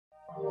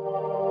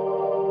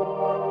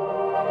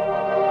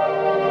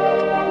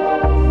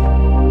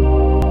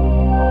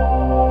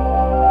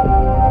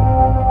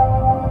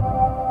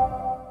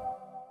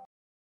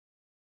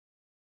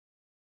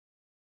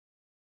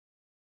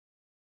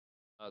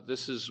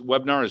This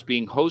webinar is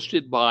being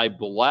hosted by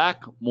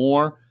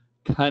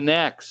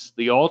BlackmoreConnects,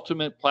 the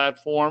ultimate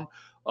platform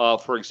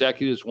for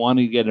executives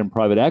wanting to get in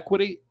private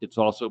equity. It's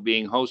also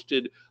being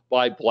hosted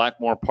by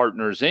Blackmore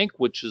Partners, Inc.,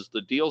 which is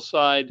the deal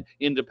side,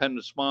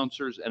 independent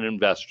sponsors, and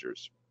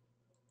investors.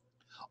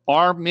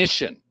 Our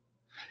mission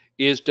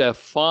is to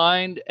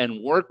find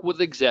and work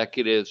with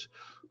executives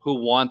who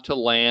want to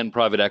land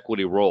private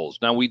equity roles.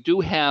 Now, we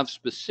do have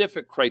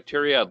specific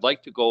criteria I'd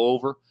like to go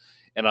over,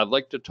 and I'd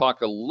like to talk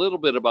a little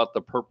bit about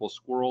the purple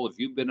squirrel. If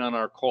you've been on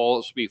our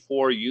calls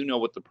before, you know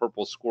what the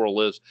purple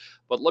squirrel is.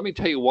 But let me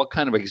tell you what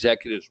kind of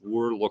executives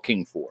we're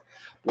looking for.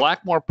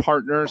 Blackmore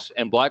Partners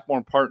and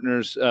Blackmore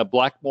Partners,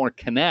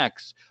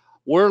 BlackmoreConnects,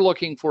 we're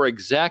looking for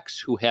execs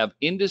who have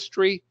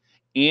industry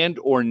and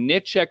or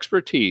niche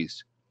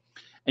expertise,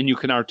 and you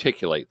can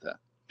articulate that.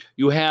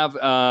 You have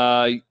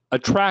a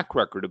track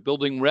record of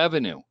building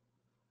revenue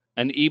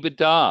and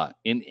EBITDA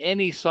in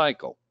any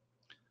cycle,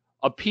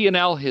 a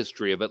P&L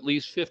history of at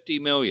least 50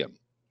 million,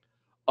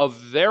 a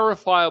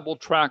verifiable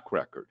track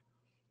record.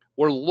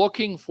 We're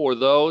looking for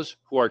those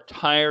who are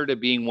tired of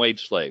being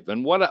wage slave.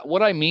 And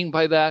what I mean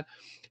by that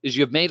is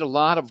you've made a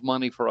lot of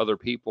money for other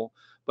people,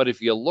 but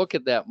if you look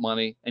at that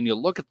money and you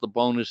look at the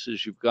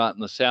bonuses you've gotten,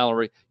 the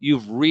salary,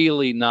 you've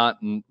really not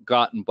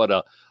gotten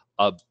but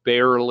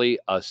barely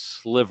a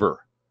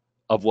sliver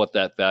of what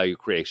that value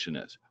creation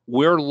is.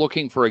 We're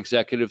looking for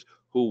executives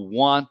who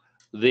want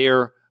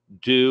their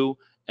due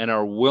and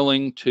are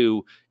willing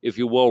to, if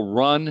you will,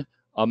 run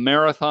a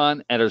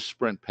marathon at a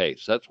sprint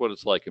pace. That's what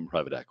it's like in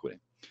private equity.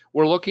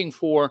 We're looking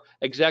for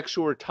execs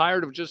who are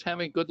tired of just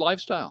having a good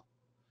lifestyle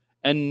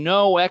and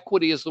know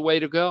equity is the way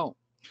to go.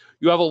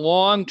 You have a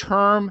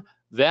long-term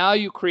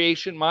value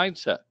creation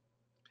mindset.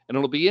 And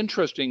it'll be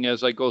interesting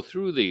as I go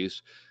through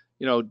these.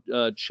 You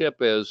know,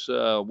 Chip, as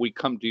we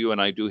come to you,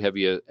 and I do have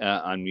you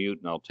on mute,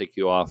 and I'll take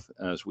you off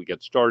as we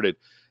get started,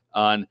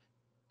 on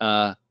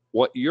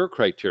what your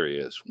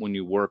criteria is when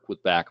you work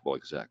with backable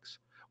execs.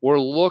 We're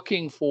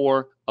looking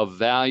for a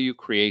value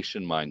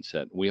creation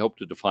mindset. We hope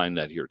to define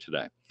that here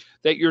today.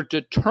 That you're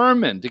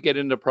determined to get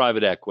into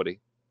private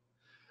equity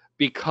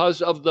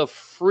because of the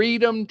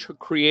freedom to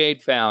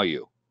create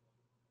value,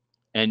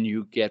 and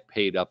you get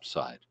paid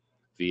upside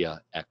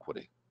via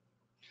equity.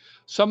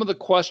 Some of the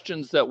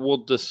questions that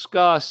we'll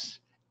discuss,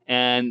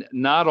 and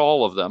not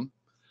all of them,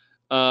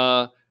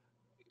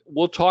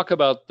 we'll talk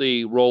about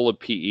the role of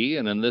PE,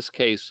 and in this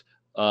case,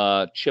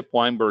 Chip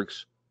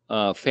Weinberg's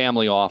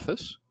family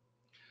office.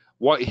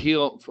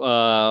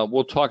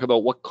 We'll talk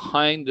about what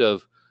kind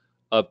of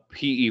a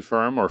PE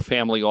firm or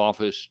family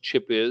office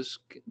Chip is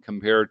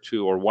compared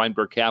to, or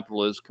Weinberg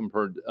Capital is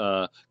compared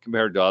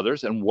to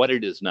others, and what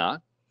it is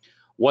not,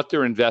 what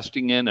they're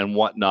investing in and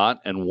what not,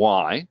 and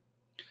why.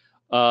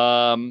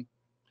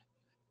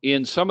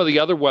 In some of the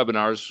other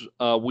webinars,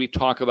 we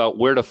talk about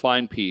where to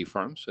find PE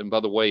firms. And by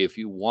the way, if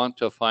you want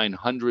to find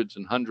hundreds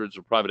and hundreds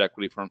of private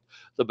equity firms,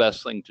 the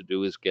best thing to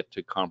do is get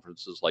to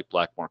conferences like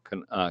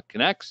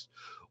BlackmoreConnects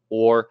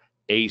or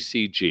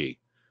ACG.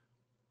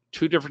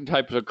 Two different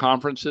types of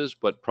conferences,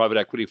 but private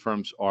equity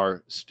firms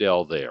are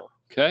still there,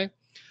 okay?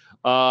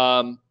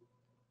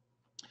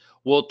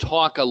 We'll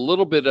talk a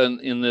little bit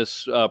in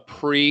this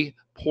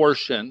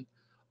pre-portion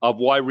of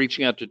why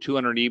reaching out to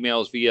 200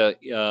 emails via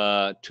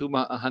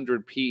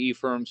 200 PE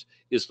firms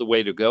is the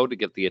way to go to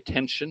get the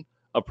attention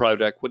of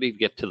private equity, to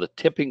get to the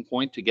tipping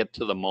point, to get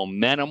to the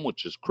momentum,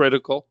 which is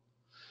critical,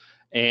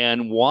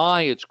 and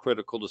why it's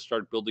critical to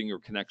start building your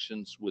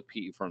connections with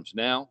PE firms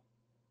now,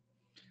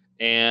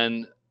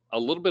 and a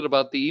little bit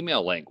about the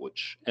email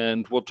language.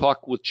 And we'll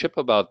talk with Chip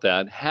about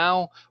that,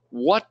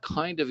 what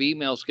kind of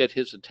emails get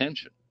his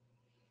attention.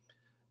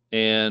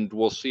 And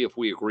we'll see if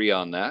we agree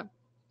on that.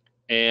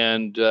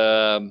 And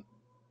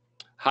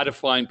how to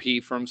find PE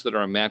firms that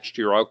are a match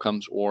to your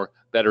outcomes, or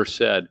better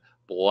said,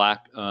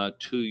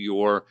 to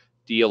your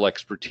deal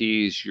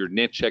expertise, your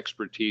niche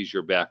expertise,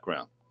 your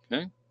background,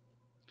 okay?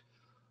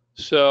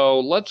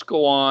 So let's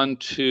go on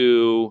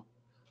to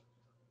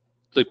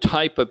the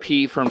type of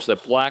PE firms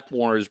that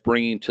Blackmore is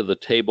bringing to the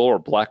table, or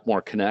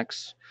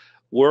BlackmoreConnects.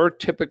 We're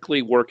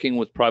typically working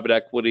with private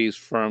equities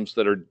firms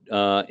that are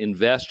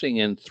investing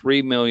in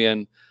 3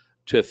 million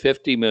to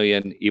 50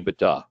 million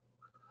EBITDA.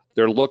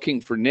 They're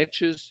looking for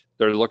niches.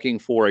 They're looking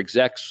for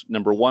execs,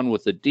 number one,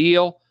 with a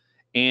deal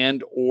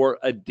and or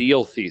a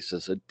deal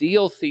thesis. A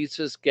deal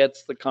thesis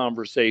gets the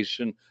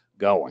conversation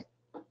going,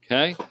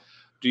 okay?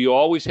 Do you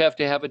always have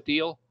to have a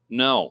deal?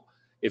 No.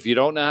 If you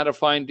don't know how to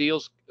find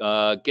deals,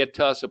 get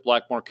to us at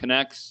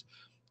BlackmoreConnects,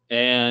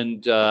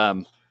 and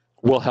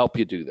we'll help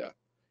you do that.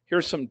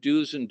 Here's some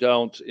do's and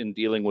don'ts in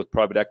dealing with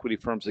private equity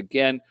firms.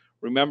 Again,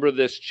 remember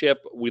this,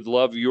 Chip. We'd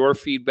love your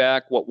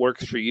feedback. What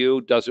works for you,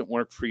 doesn't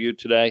work for you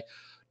today.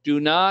 Do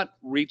not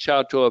reach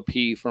out to a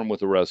PE firm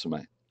with a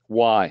resume.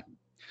 Why?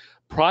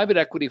 Private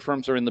equity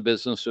firms are in the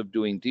business of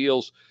doing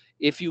deals.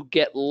 If you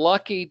get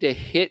lucky to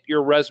hit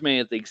your resume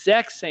at the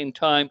exact same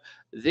time,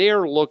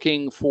 they're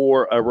looking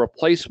for a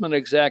replacement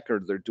exec, or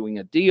they're doing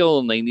a deal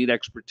and they need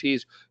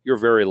expertise. You're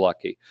very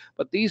lucky.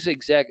 But these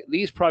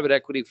private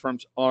equity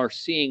firms are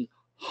seeing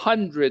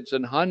hundreds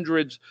and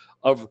hundreds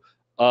of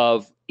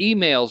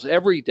emails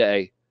every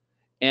day.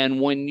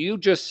 And when you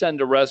just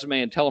send a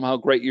resume and tell them how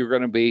great you're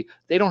going to be,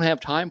 they don't have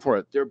time for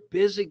it. They're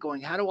busy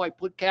going, how do I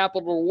put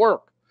capital to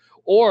work?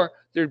 Or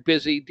they're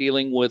busy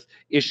dealing with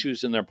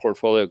issues in their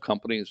portfolio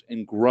companies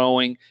and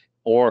growing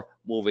or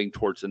moving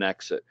towards an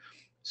exit.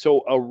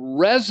 So a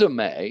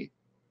resume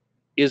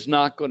is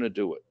not going to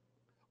do it.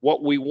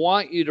 What we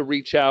want you to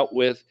reach out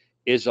with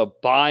is a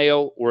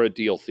bio or a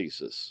deal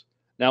thesis.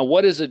 Now,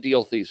 what is a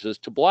deal thesis?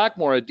 To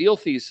Blackmore, a deal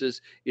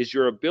thesis is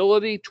your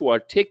ability to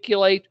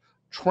articulate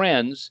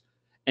trends,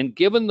 and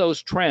given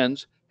those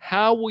trends,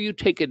 how will you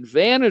take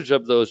advantage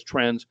of those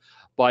trends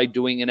by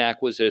doing an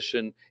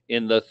acquisition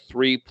in the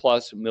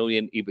 3+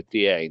 million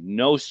EBITDA?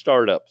 No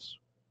startups,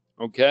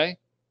 okay?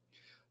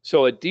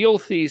 So a deal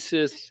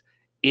thesis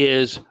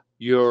is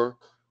your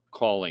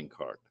calling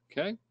card,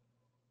 okay?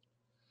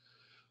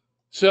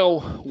 So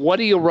what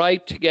do you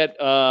write to get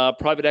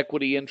private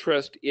equity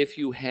interest if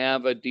you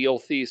have a deal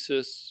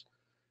thesis?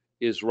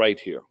 Is right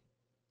here.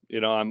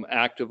 You know, I'm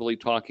actively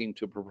talking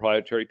to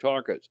proprietary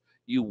targets.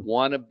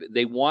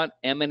 They want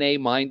M&A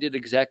minded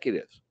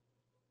executives.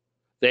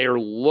 They are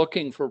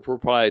looking for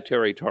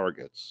proprietary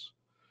targets.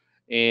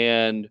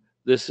 And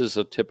this is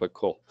a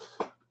typical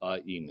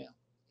email.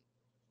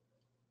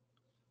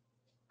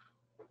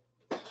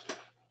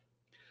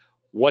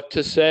 What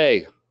to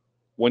say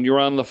when you're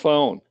on the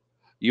phone.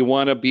 You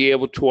want to be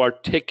able to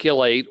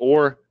articulate,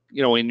 or,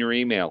 you know, in your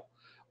email,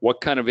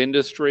 what kind of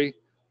industry,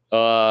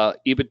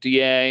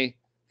 EBITDA,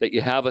 that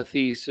you have a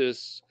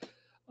thesis,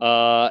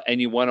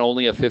 and you want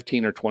only a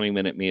 15 or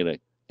 20-minute meeting.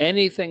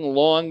 Anything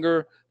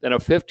longer than a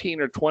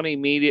 15 or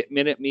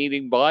 20-minute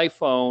meeting by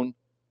phone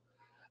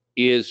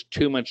is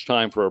too much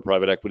time for a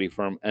private equity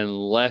firm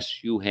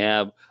unless you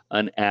have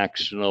an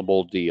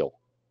actionable deal,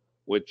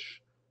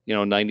 which, you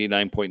know,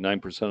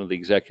 99.9% of the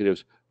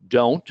executives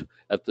don't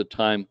at the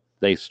time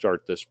they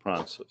start this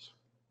process.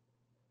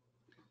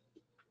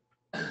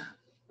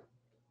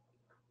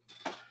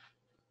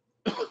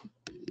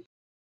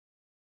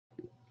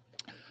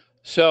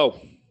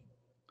 So,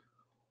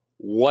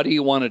 what do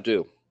you want to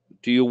do?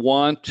 Do you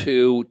want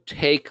to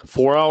take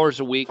 4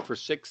 hours a week for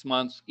 6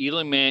 months,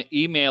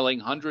 emailing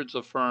hundreds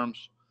of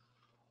firms,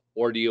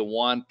 or do you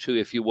want to,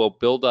 if you will,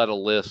 build out a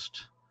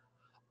list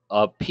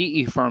of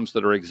PE firms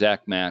that are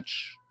exact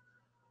match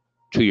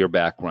to your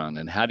background?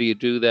 And how do you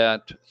do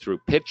that? Through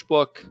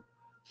PitchBook,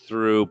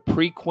 through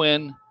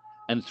Preqin,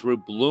 and through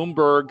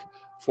Bloomberg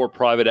for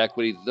private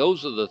equity.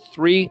 Those are the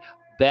 3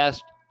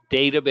 best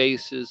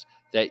databases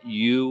that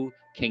you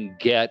can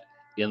get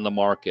in the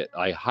market.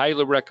 I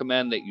highly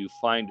recommend that you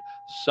find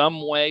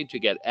some way to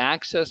get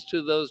access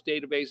to those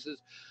databases,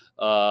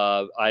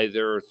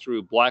 either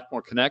through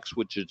BlackmoreConnects,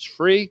 which is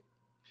free,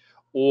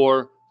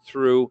 or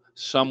through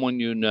someone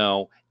you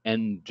know,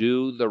 and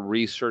do the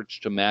research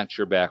to match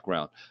your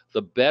background.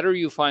 The better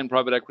you find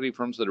private equity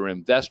firms that are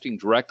investing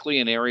directly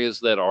in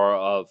areas that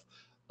are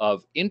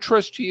of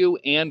interest to you,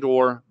 and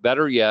or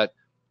better yet,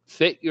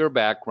 fit your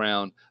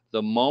background,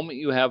 the moment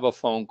you have a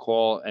phone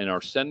call and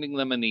are sending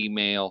them an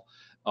email,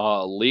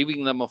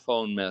 leaving them a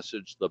phone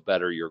message, the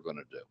better you're going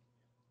to do.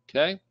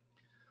 Okay?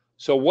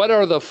 So what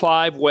are the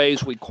 5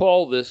 ways? We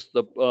call this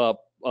the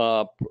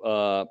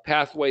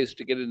pathways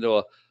to get into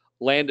a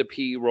land a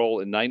PE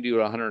role in 90 to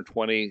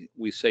 120,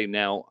 we say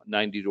now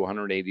 90 to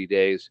 180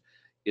 days,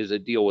 is a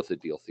deal with a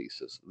deal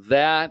thesis.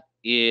 That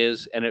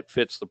is, and it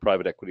fits the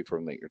private equity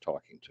firm that you're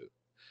talking to.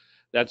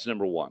 That's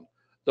number 1.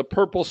 The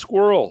purple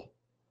squirrel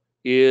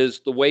is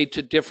the way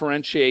to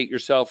differentiate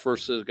yourself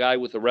versus a guy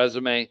with a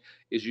resume,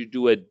 is you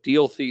do a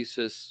deal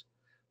thesis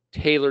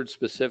tailored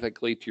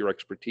specifically to your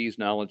expertise,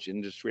 knowledge,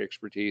 industry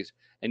expertise,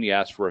 and you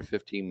ask for a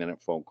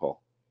 15-minute phone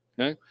call,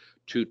 okay,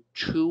 to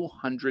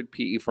 200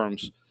 PE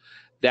firms.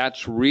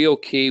 That's real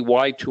key.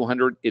 Why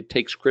 200? It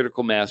takes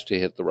critical mass to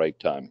hit the right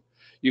time.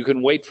 You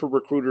can wait for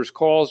recruiters'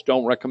 calls.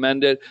 Don't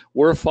recommend it.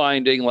 We're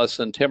finding less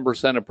than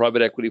 10% of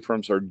private equity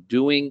firms are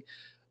doing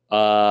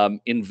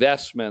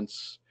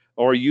investments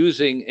or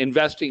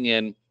investing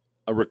in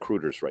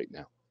recruiters right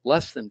now.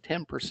 Less than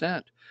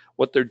 10%.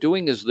 What they're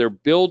doing is they're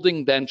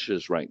building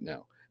benches right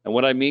now. And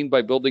what I mean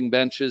by building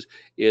benches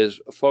is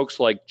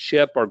folks like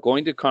Chip are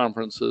going to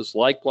conferences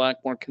like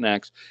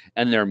BlackmoreConnects,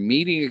 and they're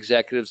meeting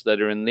executives that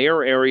are in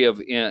their area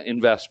of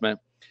investment,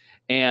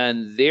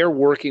 and they're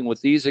working with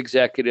these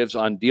executives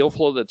on deal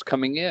flow that's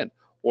coming in,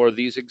 or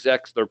these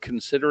execs, they're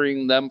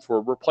considering them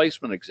for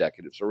replacement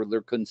executives, or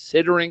they're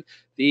considering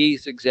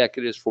these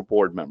executives for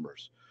board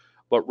members.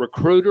 But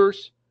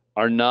recruiters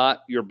are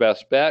not your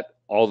best bet,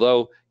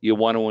 although you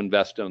want to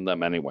invest in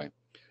them anyway.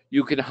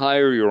 You can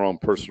hire your own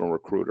personal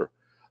recruiter.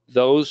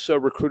 Those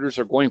recruiters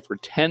are going for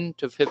 $10,000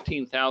 to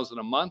 $15,000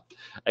 a month.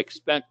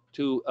 Expect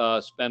to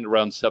spend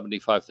around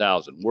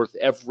 $75,000, worth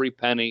every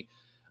penny.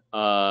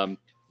 The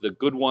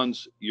good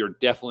ones, you're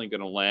definitely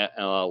going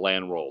to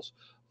land roles.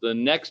 The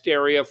next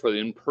area for the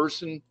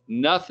in-person,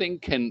 nothing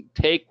can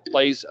take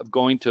place of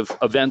going to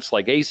events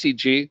like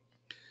ACG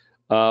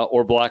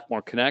or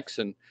BlackmoreConnects.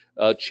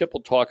 And Chip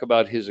will talk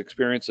about his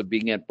experience of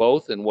being at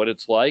both and what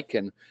it's like.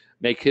 And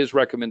make his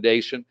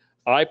recommendation.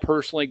 I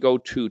personally go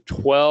to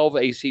 12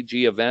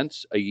 ACG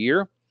events a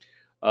year.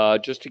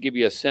 Just to give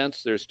you a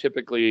sense, there's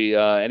typically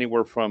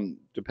anywhere from,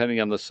 depending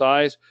on the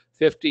size,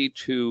 50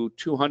 to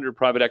 200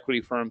 private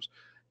equity firms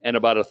and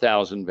about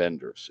 1,000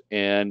 vendors,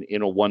 and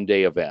in a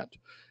one-day event.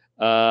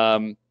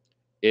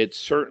 It's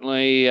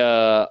certainly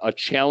a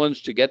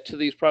challenge to get to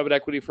these private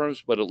equity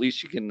firms, but at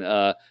least you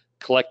can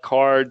collect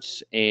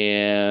cards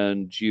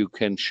and you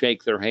can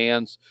shake their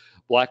hands.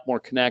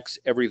 BlackmoreConnects,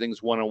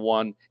 everything's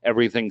one-on-one,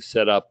 everything's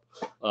set up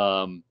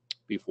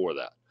before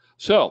that.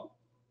 So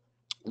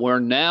we're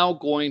now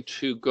going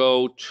to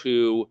go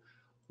to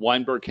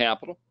Weinberg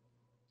Capital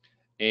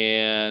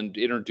and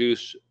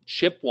introduce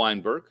Chip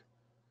Weinberg,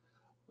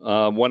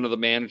 one of the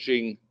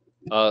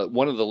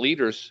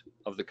leaders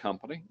of the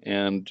company,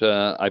 and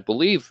I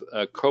believe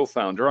a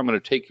co-founder. I'm going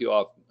to take you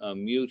off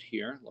mute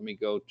here. Let me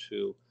go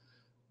to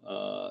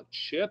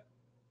Chip.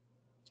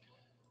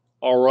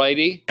 All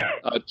righty.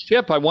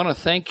 Chip, I want to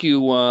thank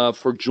you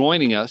for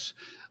joining us.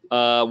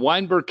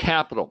 Weinberg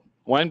Capital.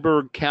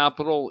 Weinberg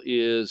Capital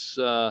is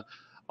a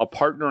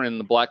partner in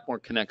the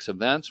BlackmoreConnects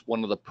events,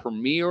 one of the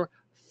premier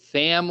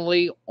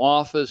family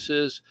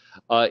offices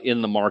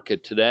in the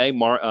market today.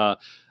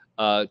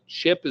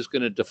 Chip is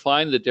going to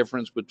define the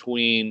difference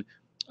between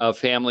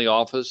family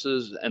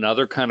offices and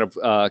other kind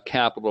of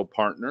capital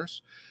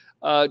partners.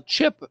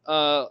 Chip,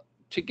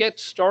 to get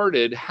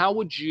started, how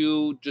would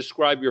you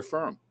describe your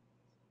firm?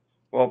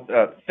 Well,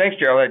 thanks,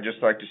 Gerald. I'd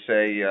just like to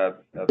say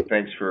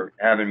thanks for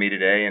having me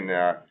today,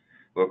 and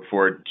look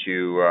forward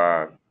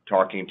to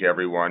talking to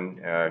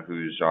everyone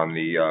who's on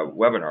the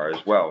webinar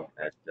as well,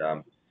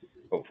 and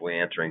hopefully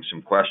answering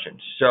some questions.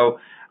 So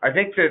I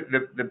think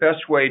that the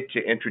best way to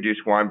introduce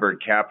Weinberg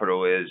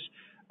Capital is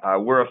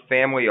we're a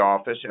family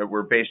office.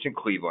 We're based in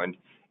Cleveland,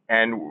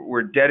 and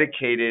we're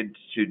dedicated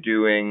to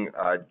doing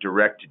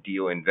direct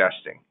deal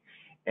investing.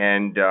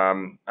 And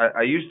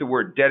I use the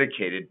word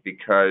dedicated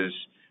because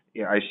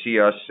I see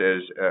us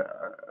as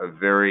a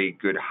very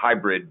good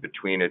hybrid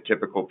between a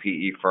typical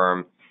PE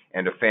firm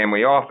and a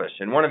family office.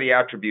 And one of the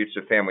attributes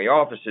of family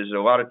offices is a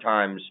lot of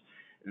times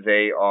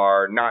they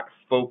are not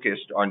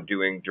focused on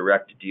doing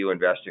direct deal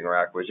investing or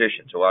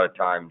acquisitions. A lot of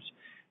times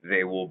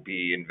they will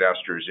be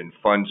investors in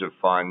funds of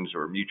funds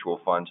or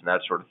mutual funds and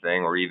that sort of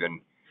thing, or even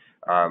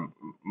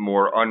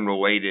more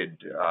unrelated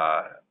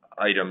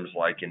items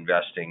like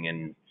investing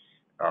in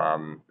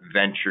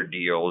venture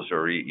deals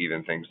or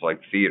even things like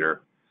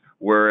theater.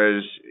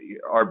 Whereas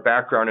our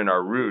background and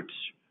our roots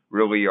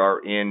really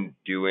are in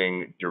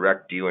doing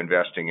direct deal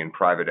investing in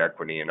private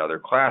equity and other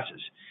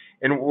classes.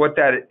 And what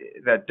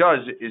that does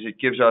is it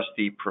gives us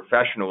the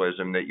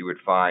professionalism that you would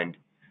find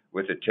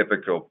with a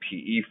typical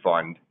PE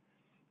fund,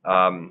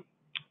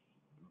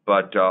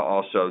 but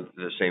also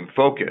the same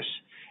focus.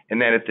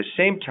 And then at the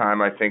same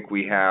time, I think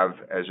we have,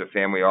 as a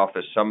family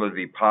office, some of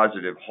the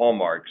positive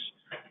hallmarks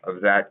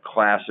of that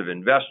class of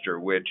investor,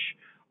 which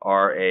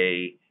are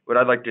what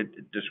I'd like to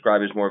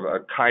describe as more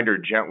of a kinder,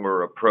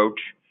 gentler approach.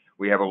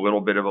 We have a little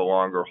bit of a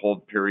longer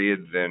hold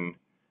period than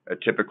a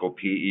typical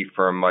PE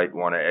firm might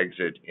want to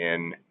exit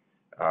in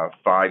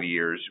 5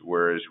 years,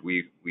 whereas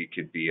we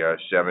could be a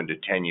 7 to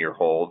 10 year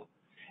hold.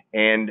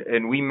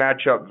 And we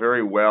match up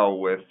very well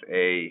with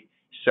a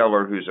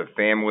seller who's a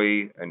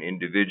family, an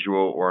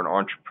individual, or an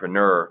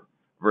entrepreneur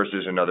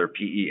versus another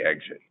PE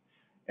exit.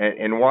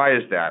 And why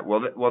is that?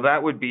 Well,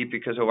 that would be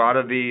because a lot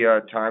of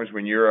the times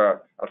when you're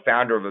a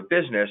founder of a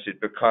business, it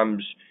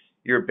becomes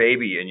your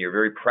baby and you're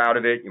very proud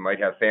of it. You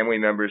might have family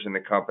members in the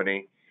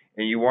company,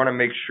 and you want to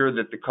make sure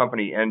that the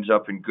company ends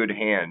up in good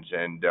hands,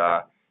 and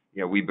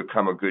we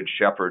become a good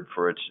shepherd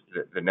for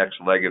the next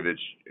leg of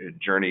its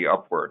journey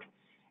upward.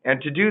 And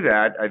to do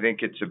that, I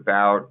think it's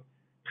about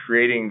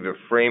creating the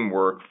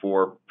framework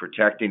for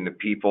protecting the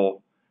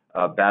people,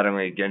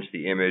 battling against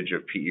the image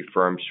of PE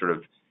firms sort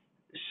of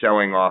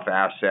selling off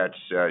assets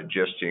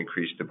just to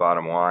increase the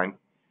bottom line,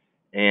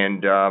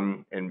 and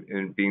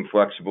being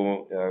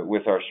flexible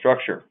with our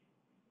structure.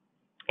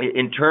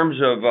 In terms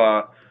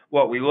of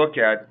what we look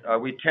at,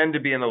 we tend to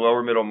be in the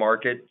lower middle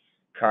market,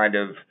 kind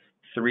of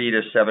 3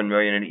 to 7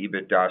 million in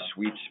EBITDA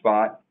sweet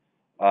spot.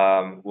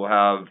 We'll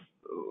have,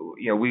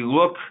 we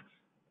look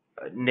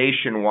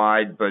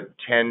nationwide, but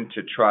tend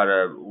to try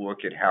to look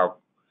at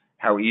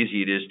how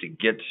easy it is to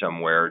get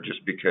somewhere,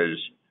 just because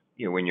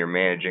when you're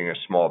managing a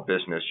small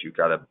business, you've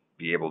got to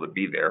be able to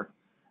be there.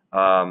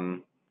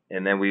 And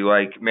then we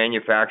like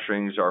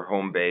manufacturing's our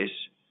home base,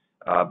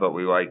 but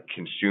we like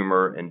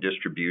consumer and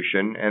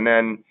distribution. And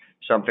then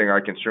something I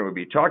can certainly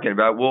be talking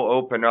about, we'll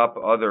open up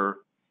other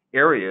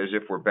areas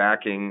if we're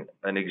backing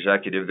an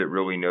executive that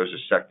really knows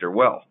a sector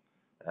well.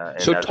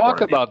 So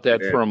talk about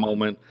that for a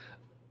moment.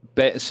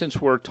 Since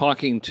we're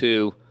talking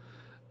to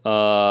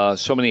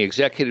so many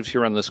executives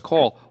here on this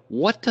call,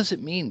 what does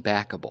it mean,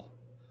 backable?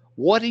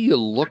 What do you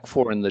look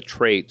for in the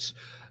traits?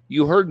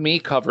 You heard me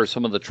cover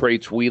some of the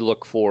traits we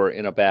look for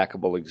in a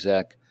backable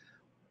exec.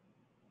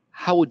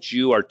 How would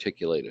you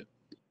articulate it?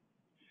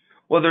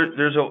 Well,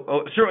 there's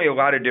certainly a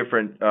lot of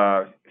different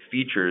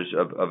features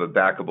of a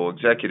backable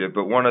executive,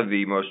 but one of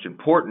the most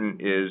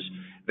important is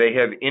they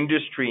have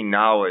industry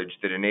knowledge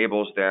that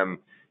enables them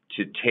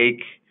to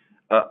take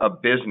a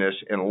business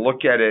and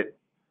look at it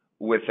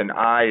with an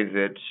eye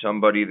that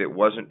somebody that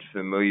wasn't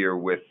familiar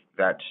with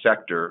that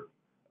sector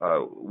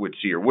would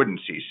see or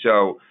wouldn't see.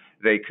 So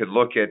they could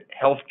look at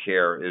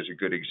healthcare as a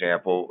good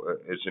example.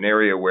 It's an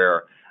area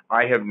where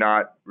I have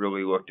not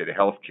really looked at a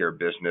healthcare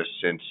business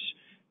since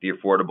the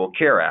Affordable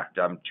Care Act.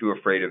 I'm too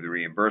afraid of the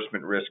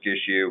reimbursement risk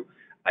issue.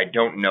 I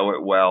don't know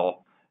it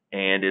well,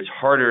 and it's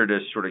harder to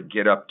sort of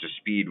get up to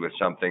speed with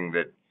something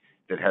that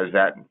has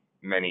that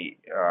many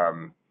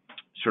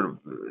sort of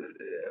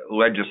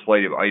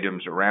legislative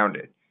items around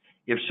it.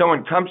 If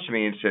someone comes to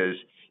me and says,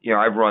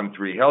 I've run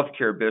 3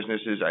 healthcare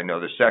businesses, I know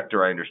the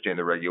sector, I understand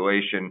the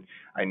regulation,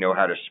 I know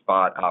how to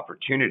spot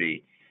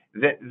opportunity,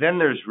 then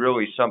there's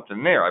really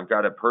something there. I've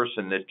got a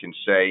person that can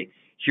say,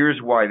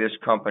 here's why this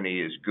company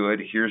is good,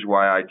 here's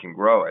why I can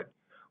grow it.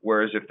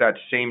 Whereas if that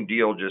same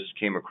deal just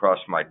came across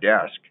my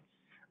desk,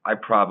 I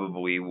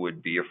probably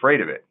would be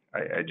afraid of it.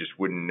 I just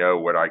wouldn't know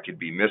what I could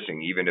be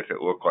missing, even if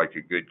it looked like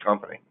a good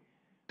company.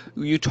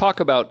 You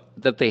talk about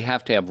that they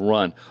have to have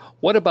run.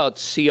 What about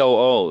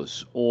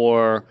COOs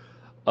or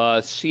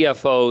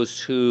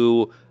CFOs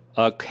who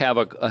have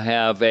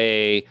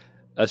a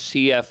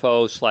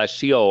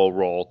CFO/COO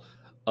role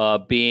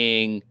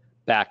being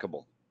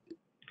backable?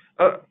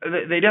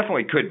 They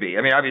definitely could be.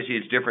 I mean, obviously,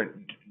 it's different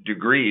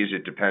degrees.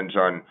 It depends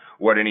on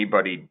what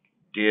anybody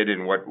did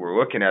and what we're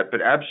looking at.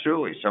 But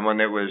absolutely, someone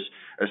that was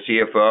a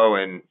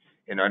CFO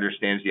and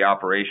understands the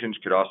operations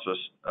could also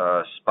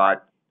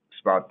spot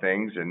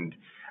things. And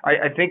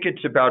I think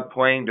it's about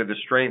playing to the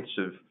strengths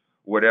of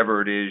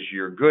whatever it is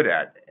you're good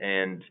at,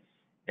 and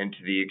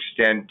to the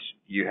extent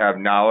you have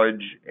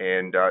knowledge,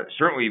 and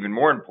certainly even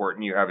more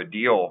important, you have a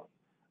deal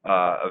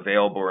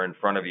available or in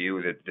front of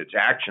you that's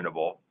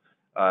actionable.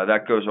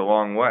 That goes a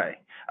long way.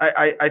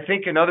 I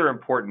think another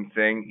important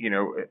thing,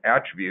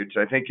 attributes,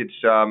 I think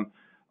it's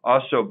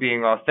also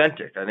being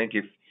authentic. I think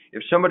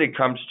if somebody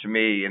comes to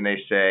me and they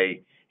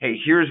say, hey,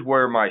 here's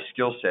where my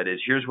skill set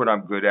is, here's what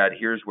I'm good at,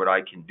 here's what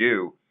I can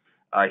do,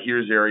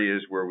 here's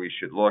areas where we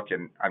should look,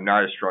 and I'm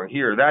not as strong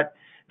here, that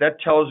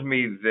tells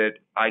me that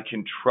I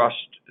can trust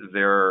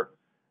their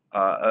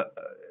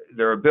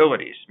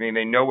abilities. I mean,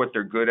 they know what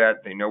they're good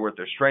at, they know what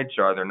their strengths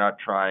are, they're not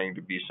trying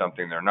to be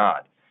something they're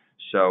not.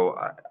 So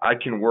I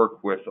can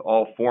work with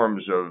all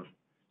forms of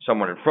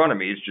someone in front of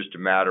me. It's just a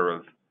matter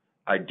of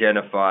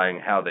identifying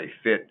how they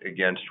fit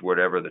against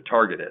whatever the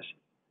target is.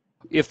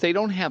 If they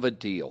don't have a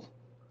deal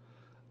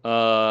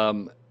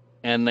and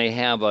they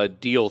have a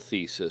deal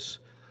thesis,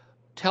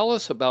 tell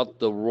us about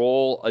the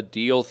role a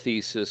deal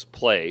thesis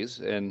plays.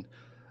 And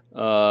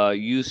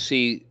you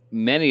see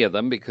many of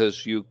them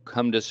because you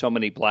come to so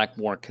many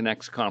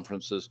BlackmoreConnects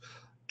conferences.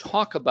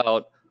 Talk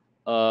about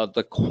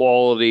the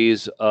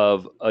qualities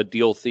of a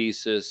deal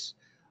thesis,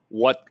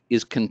 what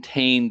is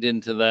contained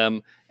into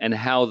them, and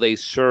how they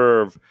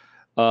serve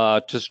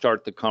to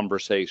start the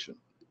conversation.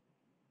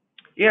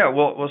 Yeah,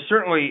 well,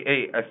 certainly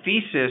a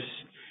thesis,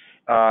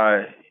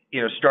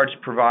 starts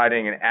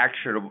providing an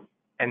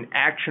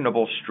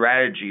actionable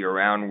strategy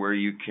around where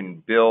you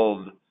can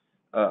build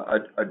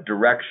a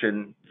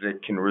direction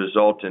that can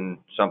result in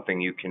something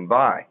you can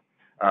buy.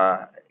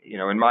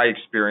 In my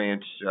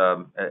experience,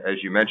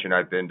 as you mentioned,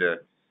 I've been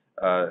to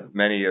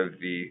many of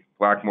the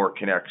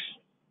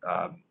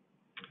BlackmoreConnects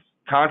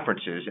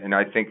conferences, and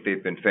I think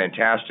they've been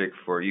fantastic.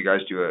 You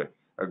guys do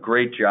a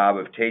great job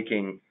of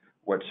taking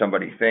what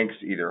somebody thinks,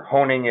 either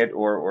honing it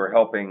or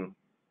helping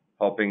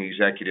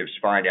executives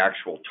find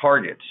actual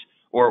targets,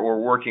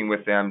 or working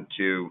with them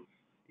to,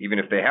 even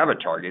if they have a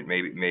target,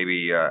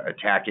 maybe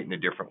attack it in a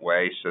different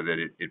way so that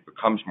it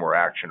becomes more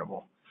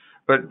actionable.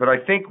 But I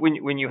think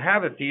when you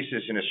have a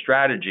thesis and a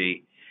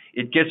strategy,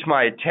 it gets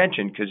my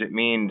attention because it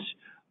means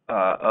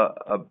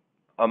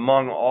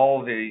among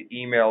all the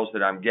emails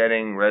that I'm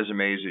getting,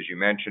 resumes, as you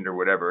mentioned, or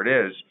whatever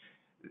it is,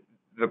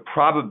 the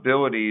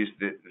probabilities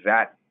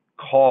that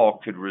call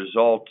could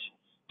result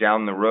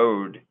down the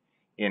road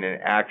in an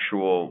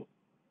actual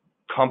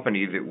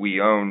company that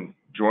we own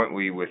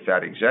jointly with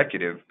that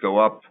executive go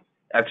up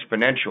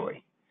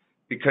exponentially,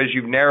 because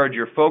you've narrowed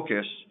your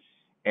focus.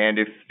 And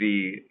if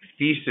the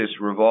thesis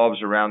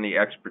revolves around the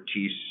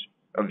expertise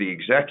of the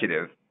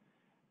executive,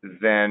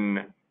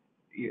 then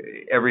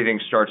everything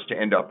starts to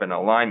end up in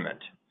alignment.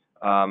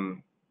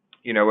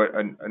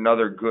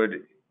 Another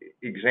good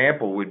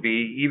example would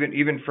be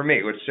even for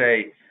me. Let's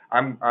say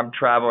I'm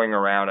traveling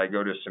around. I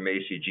go to some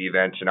ACG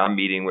events and I'm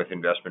meeting with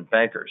investment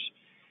bankers.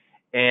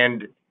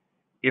 And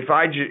if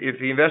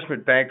the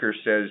investment banker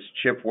says,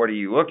 Chip, what are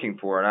you looking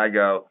for? And I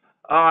go,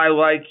 oh, I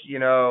like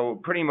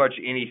pretty much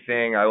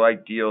anything. I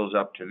like deals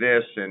up to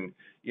this, and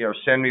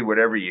send me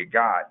whatever you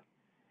got.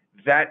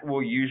 That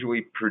will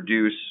usually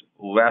produce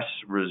less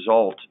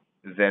result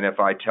than if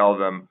I tell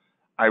them,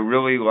 I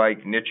really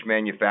like niche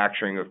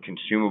manufacturing of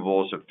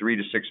consumables of 3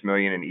 to 6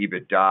 million in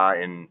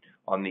EBITDA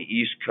on the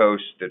East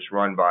Coast that's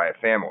run by a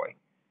family.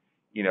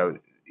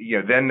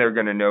 Then they're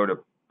going to know to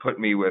put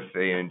me with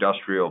an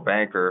industrial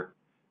banker,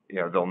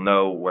 they'll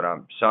know what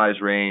I'm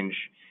size range,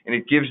 and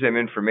it gives them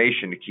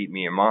information to keep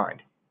me in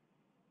mind,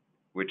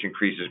 which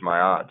increases my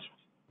odds.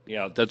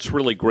 Yeah, that's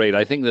really great.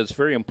 I think that's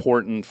very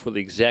important for the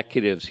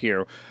executives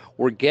here.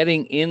 We're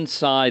getting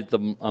inside the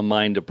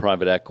mind of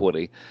private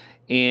equity,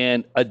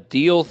 and a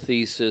deal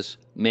thesis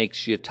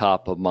makes you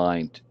top of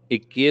mind.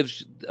 It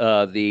gives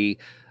the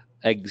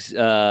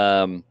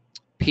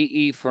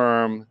PE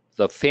firm,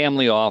 the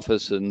family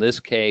office in this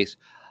case,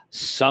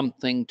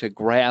 something to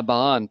grab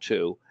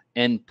onto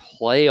and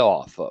play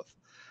off of,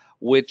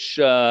 which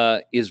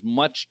is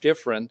much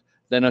different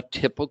than a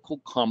typical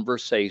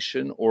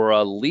conversation or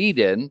a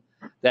lead-in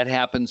that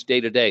happens day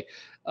to day.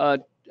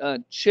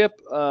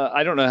 Chip,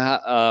 I don't know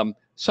how,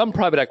 some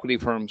private equity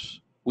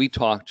firms we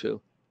talk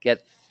to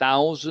get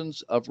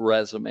thousands of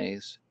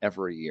resumes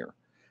every year,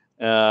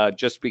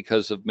 just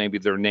because of maybe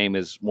their name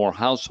is more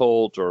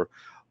household or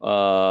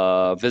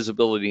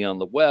visibility on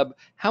the web.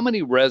 How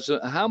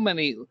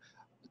many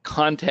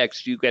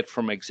contacts do you get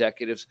from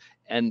executives,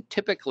 and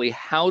typically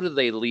how do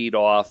they lead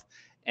off,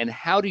 and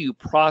how do you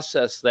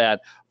process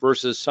that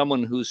versus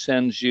someone who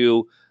sends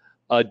you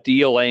a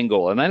deal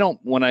angle? And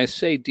when I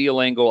say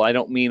deal angle, I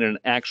don't mean an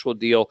actual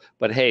deal,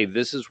 but hey,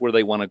 this is where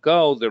they want to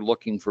go. They're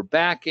looking for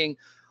backing.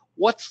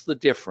 What's the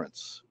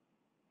difference?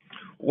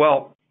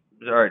 Well,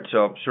 all right,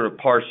 so sort of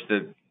parse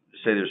say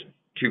there's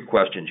two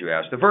questions you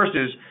asked. The first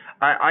is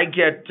I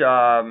get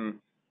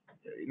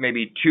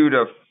maybe 2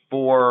 to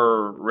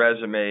 4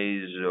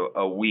 resumes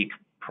a week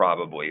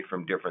probably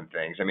from different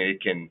things. I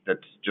mean, that's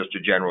just a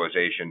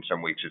generalization.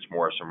 Some weeks it's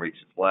more, some weeks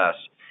it's less.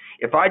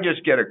 If I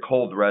just get a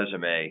cold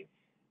resume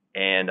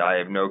and I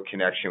have no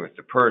connection with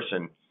the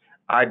person,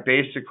 I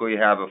basically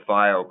have a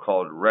file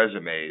called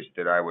resumes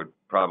that I would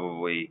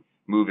probably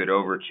move it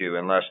over to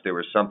unless there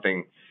was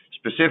something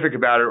specific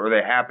about it or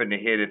they happened to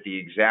hit at the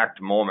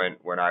exact moment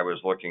when I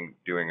was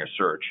doing a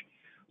search,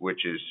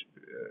 which is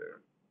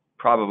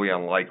probably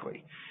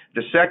unlikely.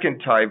 The second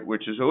type,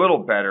 which is a little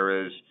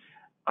better, is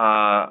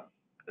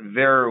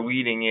they're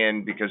leading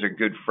in because a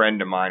good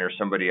friend of mine or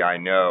somebody I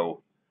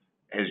know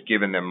has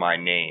given them my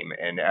name,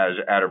 and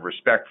out of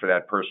respect for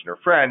that person or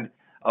friend,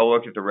 I'll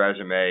look at the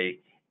resume,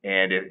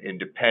 and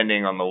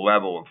depending on the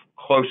level of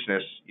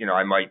closeness,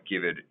 I might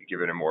give it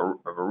a more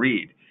of a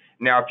read.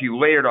 Now, if you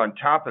layered on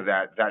top of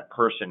that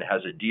person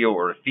has a deal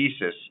or a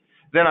thesis,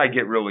 then I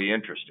get really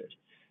interested,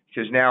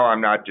 because now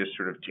I'm not just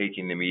sort of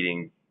taking the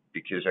meeting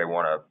because I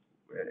want to,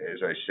 as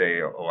I say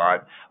a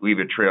lot, leave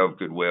a trail of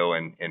goodwill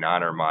and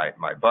honor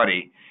my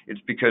buddy.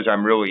 It's because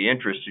I'm really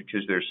interested,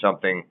 because there's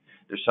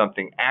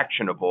something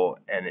actionable,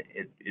 and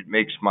it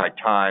makes my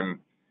time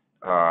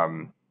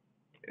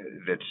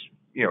that's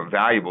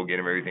valuable, given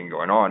everything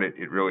going on.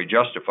 It really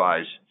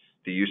justifies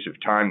the use of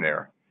time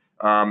there.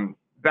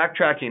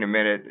 Backtracking a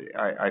minute,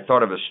 I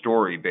thought of a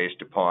story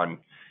based upon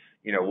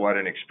what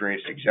an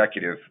experienced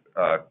executive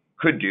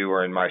could do,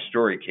 or in my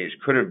story case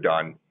could have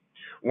done.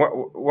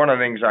 One of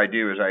the things I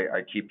do is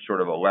I keep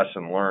sort of a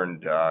lesson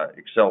learned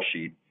Excel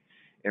sheet.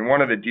 And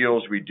one of the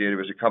deals we did, it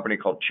was a company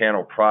called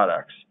Channel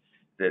Products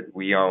that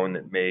we own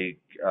that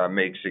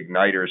makes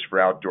igniters for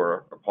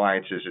outdoor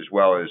appliances as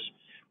well as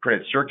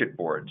printed circuit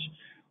boards.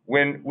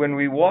 When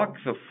we walked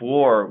the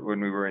floor, when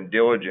we were in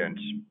diligence,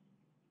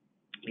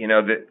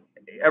 that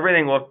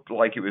everything looked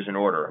like it was in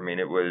order. I mean,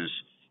 it was,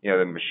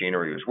 the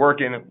machinery was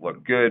working, it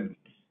looked good.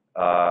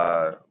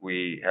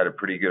 We had a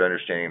pretty good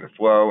understanding of the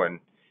flow,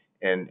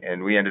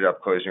 and we ended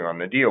up closing on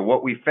the deal.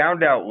 What we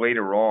found out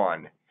later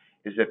on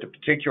is that the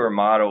particular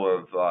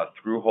model of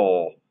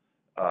through-hole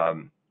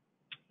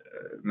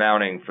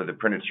mounting for the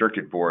printed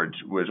circuit boards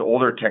was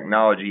older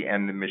technology,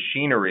 and the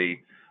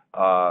machinery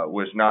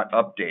was not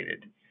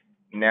updated.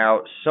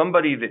 Now,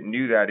 somebody that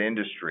knew that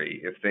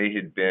industry, if they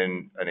had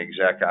been an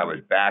exec I was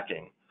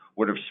backing,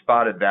 would have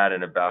spotted that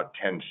in about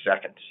 10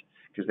 seconds,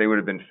 because they would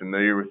have been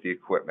familiar with the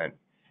equipment,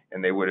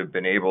 and they would have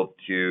been able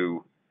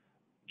to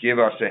give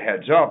us a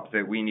heads up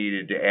that we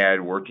needed to add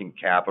working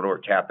capital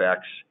or CapEx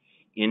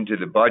into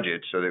the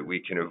budget so that we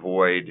can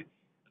avoid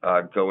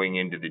going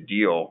into the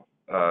deal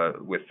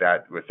with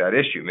that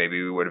issue.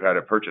 Maybe we would have had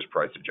a purchase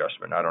price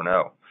adjustment. I don't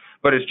know.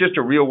 But it's just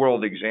a real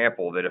world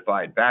example that if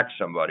I had backed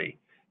somebody,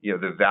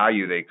 the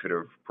value they could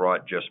have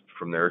brought just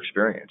from their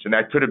experience. And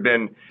that could have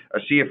been, a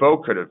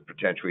CFO could have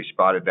potentially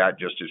spotted that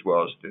just as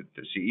well as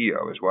the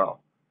CEO as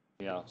well.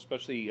 Yeah,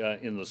 especially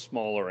in the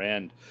smaller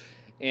end.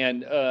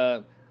 And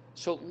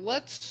so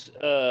let's,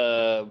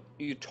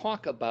 you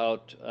talk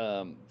about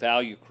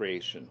value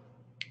creation,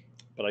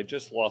 but I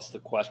just lost the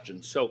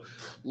question. So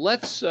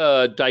let's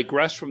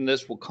digress from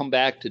this. We'll come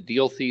back to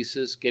deal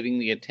thesis, getting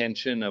the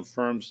attention of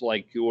firms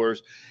like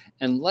yours.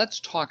 And let's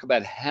talk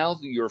about how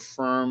your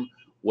firm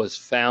was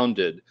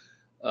founded.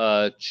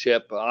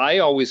 Chip, I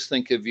always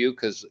think of you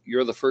because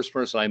you're the first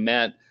person I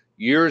met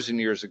years and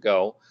years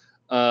ago.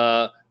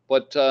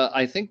 But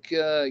I think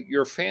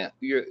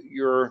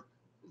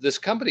this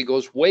company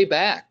goes way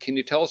back. Can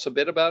you tell us a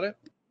bit about it?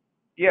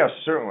 Yes,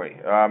 certainly.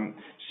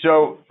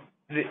 So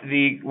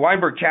the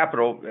Weinberg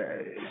Capital,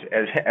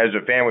 as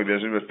a family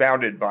business, was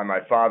founded by my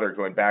father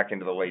going back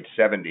into the late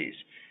 70s.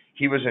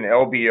 he was an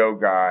LBO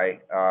guy,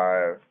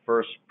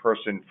 first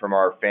person from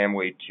our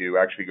family to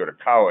actually go to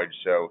college.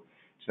 So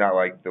it's not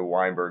like the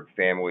Weinberg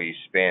family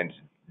spans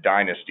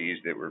dynasties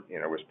that were,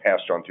 was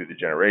passed on through the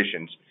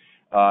generations.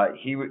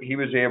 He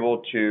was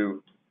able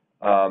to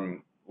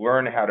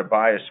learn how to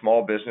buy a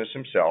small business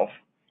himself,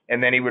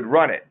 and then he would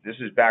run it. This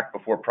is back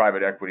before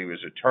private equity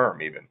was a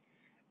term even.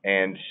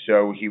 And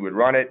so he would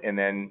run it, and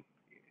then,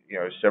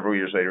 several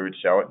years later, he'd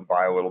sell it and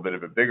buy a little bit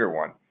of a bigger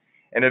one.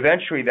 And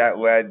eventually that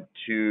led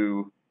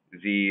to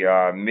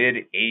the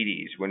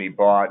mid-'80s when he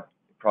bought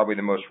probably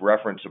the most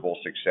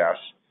referenceable success,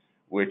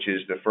 which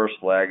is the first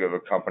leg of a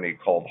company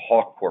called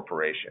Hawk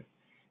Corporation.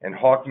 And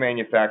Hawk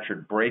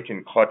manufactured brake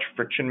and clutch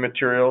friction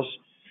materials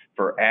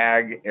for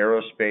ag,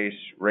 aerospace,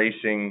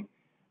 racing,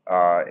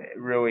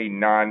 really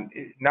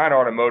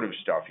non-automotive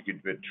stuff. You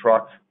could put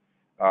truck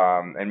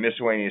and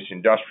miscellaneous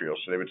industrial.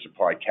 So they would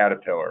supply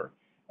Caterpillar,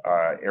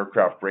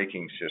 aircraft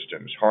braking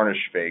systems,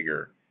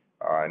 Harnisch-Fager,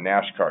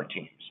 NASCAR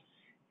teams.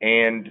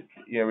 And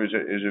it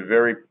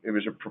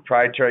was a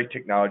proprietary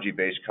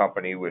technology-based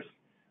company with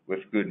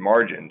good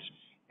margins.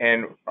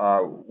 And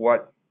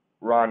what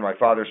Ron, my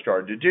father,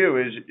 started to do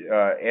is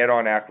add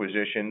on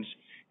acquisitions.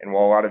 And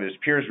while a lot of his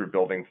peers were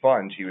building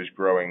funds, he was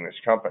growing this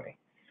company.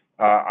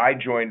 I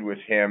joined with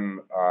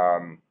him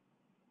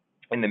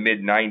in the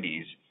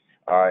mid-'90s,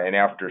 and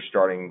after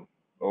starting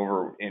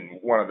over in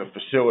one of the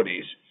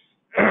facilities,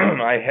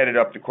 I headed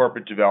up the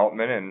corporate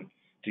development, and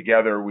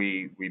together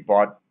we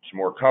bought some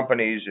more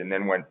companies and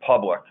then went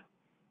public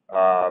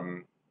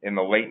in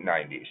the late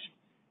 '90s.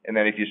 And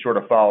then if you sort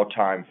of follow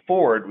time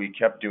forward, we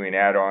kept doing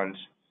add-ons.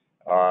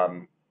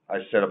 I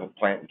set up a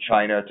plant in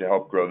China to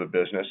help grow the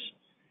business.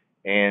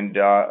 And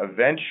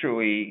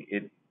eventually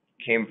it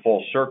came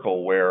full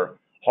circle where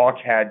Hawk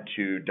had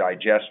to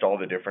digest all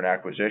the different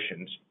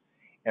acquisitions,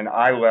 and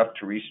I left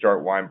to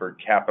restart Weinberg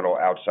Capital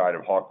outside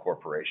of Hawk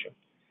Corporation.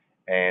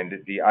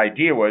 And the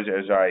idea was,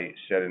 as I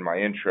said in my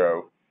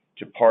intro,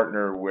 to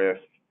partner with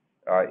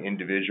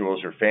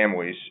individuals or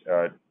families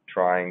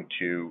trying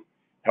to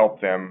help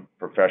them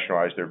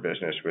professionalize their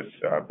business with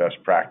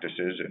best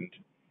practices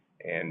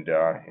and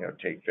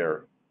take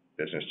their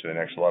business to the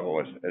next level,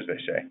 as they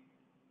say.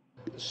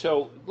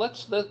 So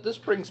this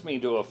brings me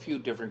to a few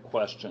different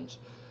questions.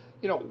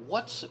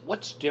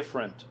 What's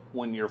different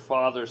when your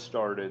father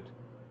started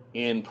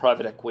in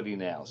private equity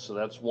now? So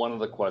that's one of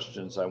the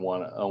questions I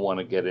want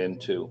to get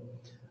into.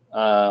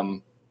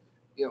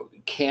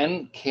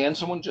 Can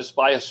someone just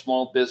buy a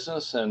small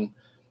business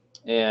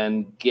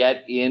and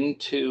get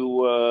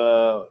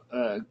into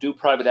do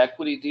private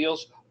equity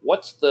deals?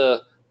 What's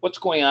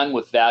going on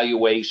with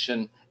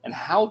valuation, and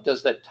how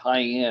does that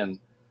tie in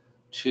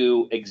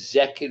to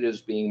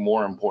executives being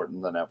more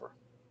important than ever?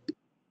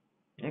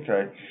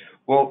 Okay.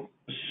 Well,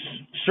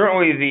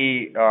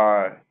 certainly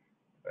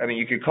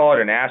you could call it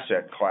an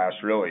asset class,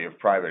 really, of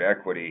private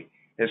equity,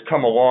 has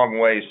come a long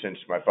way since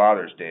my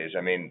father's days.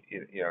 I mean,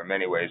 in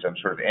many ways, I'm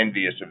sort of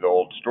envious of the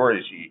old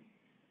stories he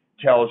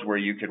tells where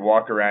you could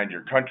walk around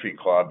your country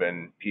club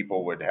and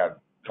people would have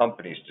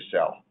companies to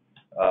sell.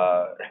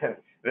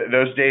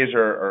 Those days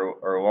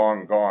are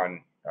long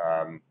gone.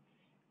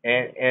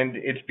 And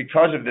it's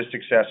because of the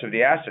success of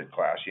the asset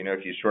class.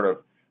 If you sort of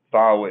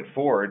follow it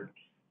forward,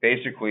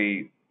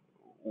 basically,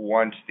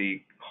 once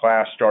the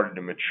class started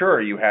to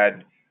mature, you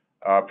had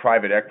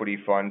private equity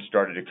funds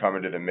started to come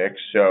into the mix.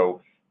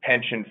 So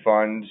pension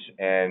funds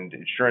and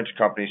insurance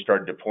companies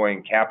started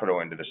deploying capital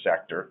into the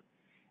sector.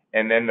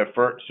 And then the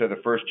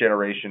first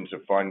generations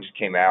of funds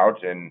came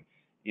out, and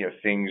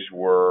things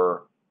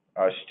were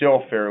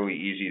still fairly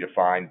easy to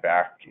find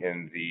back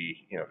in the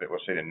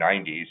let's say the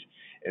 '90s.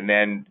 And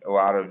then a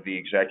lot of the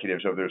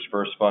executives of those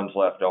first funds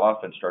left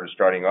off and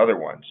starting other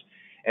ones.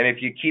 And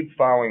if you keep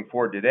following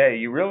forward today,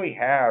 you really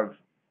have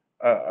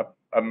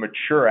a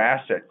mature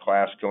asset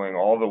class going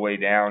all the way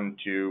down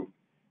to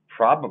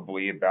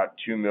probably about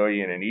 2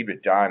 million in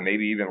EBITDA,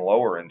 maybe even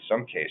lower in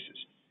some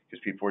cases,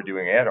 because people are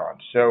doing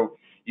add-ons. So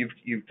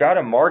you've got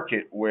a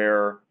market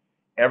where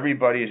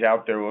everybody's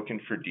out there looking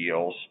for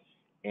deals,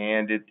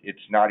 and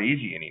it's not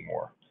easy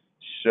anymore.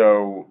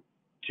 So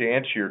to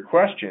answer your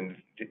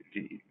question,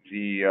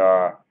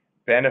 the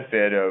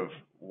benefit of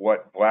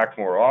what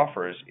Blackmore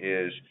offers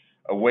is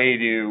a way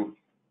to,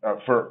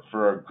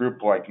 for a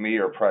group like me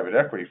or a private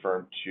equity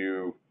firm,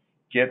 to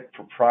get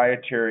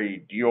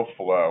proprietary deal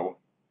flow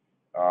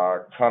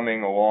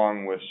coming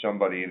along with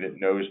somebody that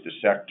knows the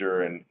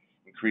sector and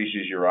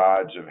increases your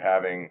odds of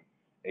having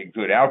a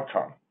good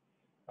outcome.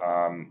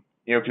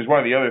 Because one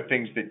of the other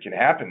things that can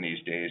happen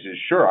these days is,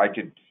 sure, I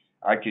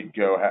could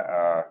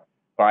go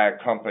buy a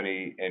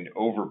company and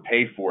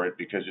overpay for it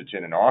because it's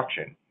in an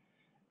auction.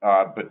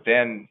 But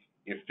then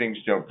if things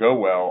don't go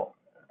well,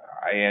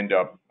 I end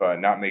up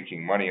not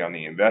making money on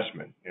the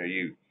investment.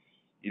 You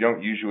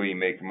don't usually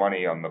make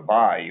money on the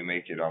buy, you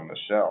make it on the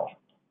sell.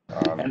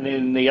 And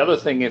then the other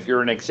thing, if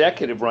you're an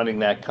executive running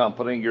that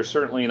company, you're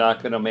certainly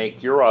not going to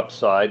make your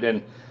upside,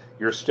 and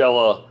you're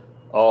still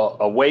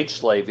a wage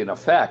slave in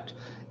effect.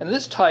 And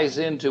this ties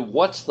into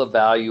what's the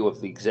value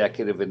of the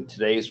executive in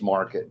today's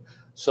market.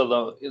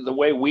 So the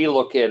way we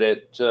look at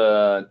it,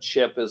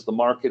 Chip, is the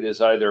market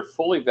is either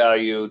fully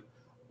valued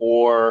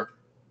or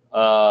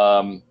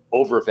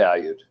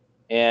overvalued.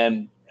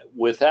 And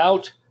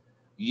without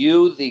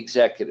you, the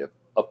executive,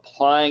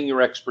 applying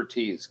your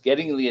expertise,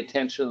 getting the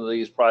attention of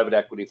these private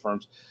equity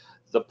firms,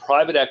 the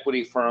private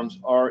equity firms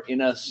are,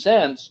 in a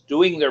sense,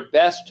 doing their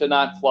best to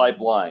not fly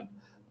blind.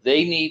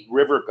 They need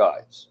river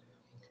guides.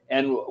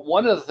 And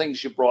one of the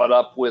things you brought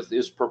up with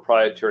is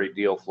proprietary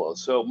deal flow.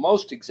 So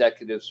most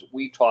executives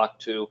we talk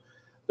to,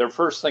 their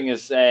first thing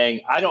is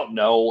saying, I don't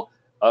know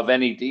of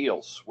any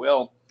deals.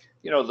 Well,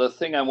 the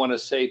thing I want to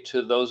say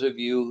to those of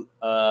you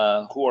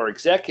who are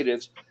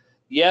executives,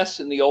 yes,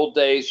 in the old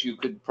days, you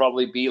could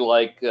probably be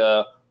like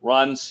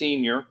Ron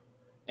Sr.,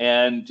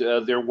 and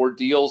there were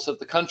deals at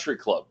the country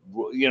club.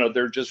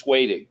 They're just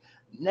waiting.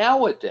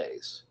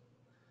 Nowadays,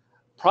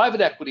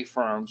 private equity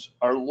firms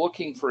are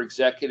looking for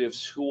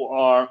executives who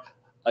are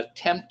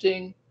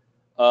attempting,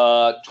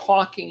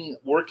 talking,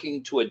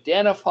 working to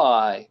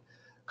identify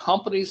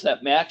companies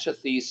that match a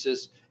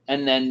thesis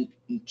and then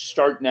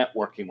start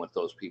networking with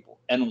those people.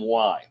 And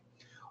why?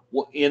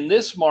 Well, in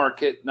this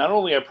market, not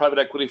only are private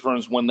equity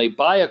firms, when they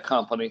buy a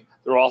company,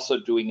 they're also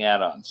doing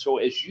add-ons. So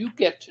as you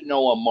get to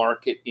know a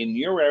market in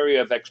your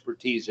area of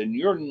expertise and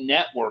you're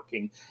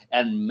networking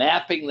and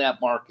mapping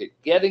that market,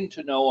 getting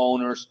to know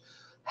owners,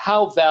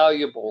 how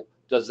valuable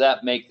does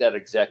that make that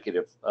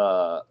executive,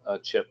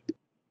 Chip?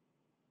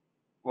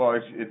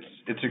 Well,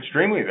 it's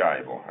extremely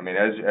valuable. I mean,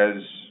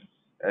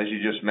 as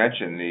you just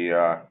mentioned,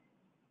 the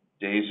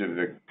days of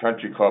the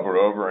country club are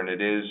over, and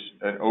it is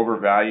an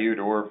overvalued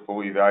or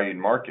fully valued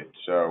market.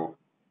 So,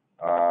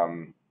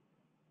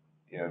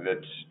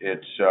 that's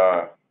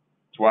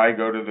why I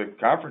go to the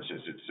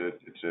conferences.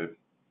 It's a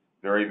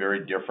very,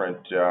 very different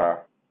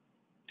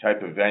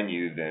type of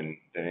venue than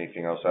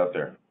anything else out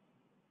there.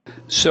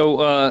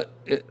 So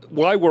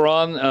while we're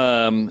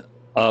on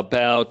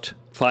about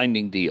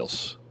finding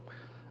deals,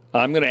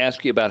 I'm going to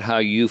ask you about how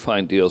you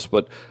find deals,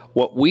 but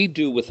what we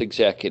do with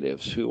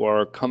executives who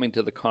are coming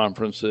to the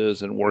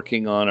conferences and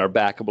working on our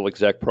backable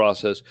exec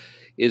process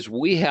is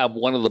we have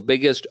one of the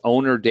biggest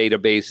owner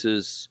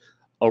databases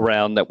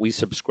around that we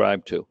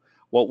subscribe to.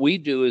 What we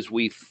do is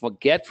we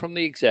get from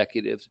the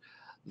executives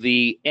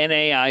the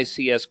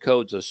NAICS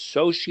codes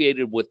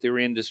associated with their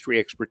industry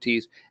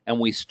expertise, and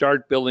we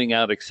start building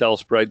out Excel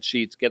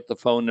spreadsheets, get the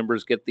phone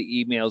numbers, get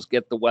the emails,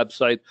 get the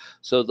website,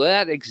 so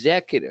that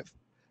executive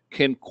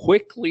can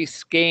quickly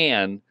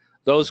scan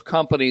those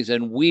companies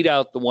and weed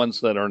out the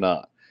ones that are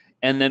not.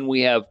 And then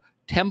we have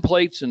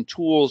templates and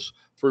tools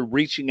for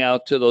reaching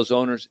out to those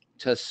owners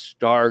to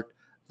start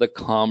the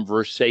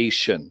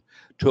conversation,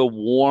 to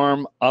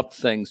warm up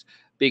things.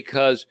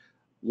 Because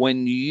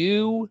when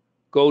you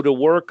go to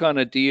work on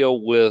a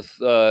deal with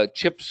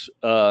Chip's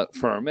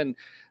firm, and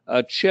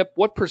Chip,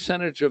 what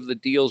percentage of the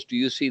deals do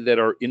you see that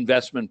are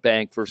investment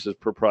bank versus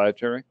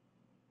proprietary?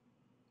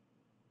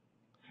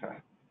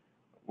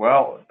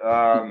 Well,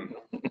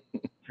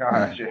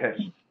 gosh,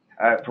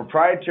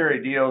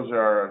 proprietary deals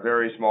are a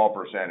very small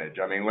percentage.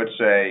 I mean, let's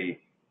say,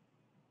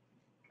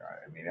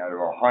 out of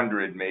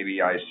 100,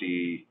 maybe I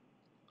see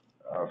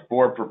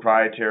 4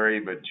 proprietary,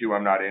 but 2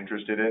 I'm not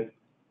interested in.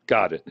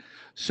 Got it.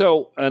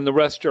 So, and the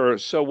rest are,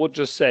 so we'll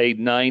just say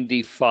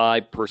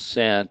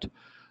 95%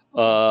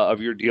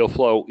 of your deal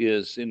flow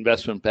is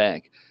investment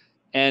bank.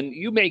 And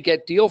you may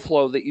get deal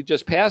flow that you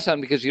just pass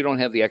on because you don't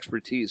have the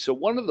expertise. So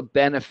one of the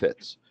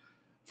benefits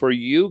for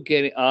you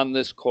getting on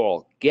this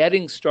call,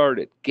 getting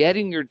started,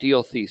 getting your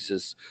deal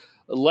thesis,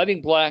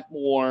 letting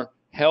Blackmore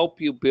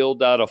help you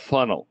build out a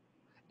funnel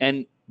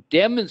and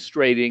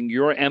demonstrating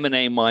you're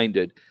M&A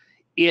minded,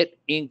 it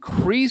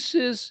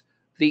increases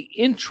the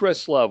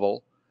interest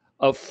level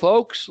of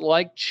folks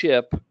like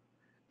Chip,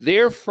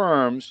 their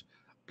firms,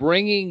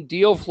 bringing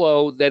deal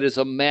flow that is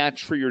a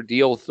match for your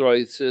deal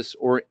thesis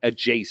or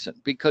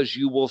adjacent, because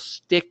you will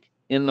stick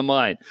in the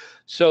mind.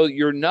 So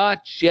you're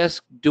not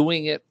just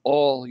doing it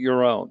all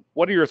your own.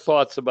 What are your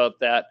thoughts about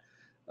that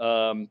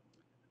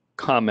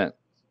comment,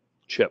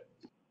 Chip?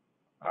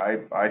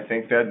 I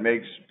think that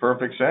makes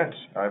perfect sense.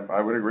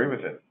 I would agree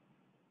with it.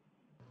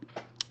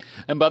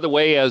 And by the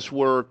way, as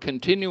we're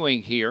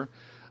continuing here,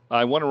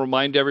 I want to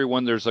remind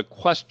everyone there's a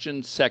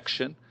question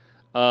section.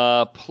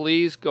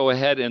 Please go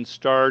ahead and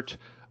start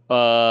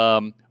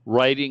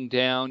writing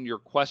down your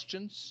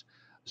questions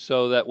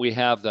so that we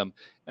have them.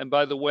 And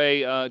by the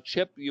way,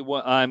 Chip,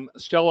 I'm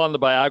still on the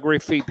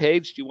biography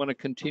page. Do you want to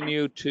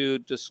continue to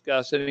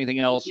discuss anything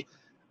else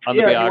on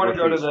the biography?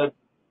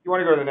 You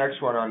want to go to the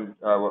next one on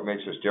what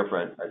makes us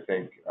different, I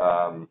think.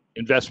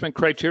 Investment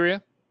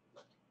criteria?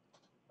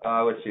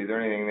 Let's see, is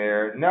there anything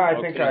there? No, I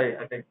think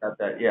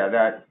that. Yeah,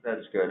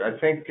 that's good. I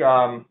think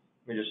let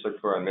me just look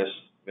for I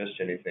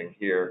missed anything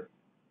here.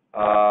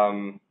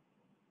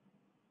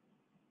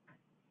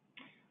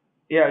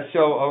 Yeah,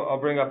 so I'll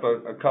bring up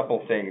a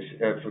couple things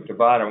at the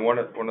bottom. One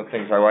of the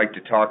things I like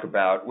to talk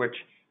about, which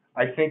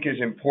I think is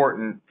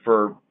important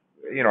for,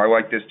 I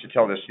like this to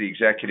tell this to the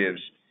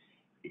executives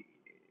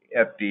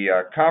at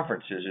the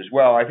conferences as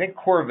well. I think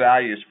core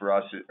values for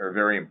us are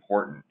very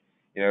important.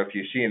 if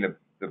you see in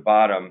the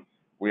bottom,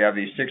 we have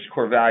these 6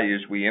 core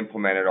values we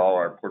implemented all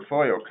our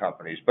portfolio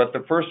companies. But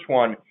the first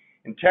one,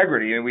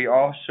 integrity, and we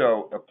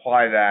also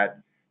apply that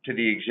to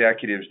the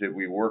executives that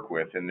we work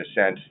with, in the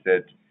sense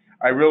that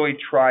I really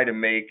try to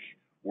make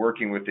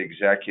working with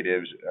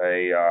executives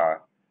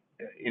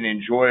an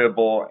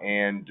enjoyable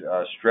and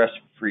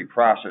stress-free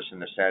process, in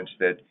the sense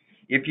that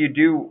if you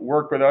do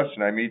work with us,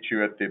 and I meet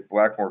you at the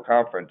Blackmore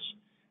conference,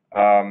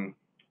 one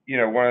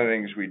of the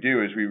things we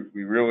do is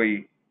we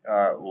really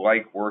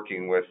like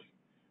working with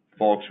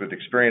folks with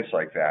experience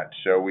like that.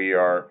 So we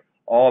are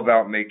all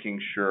about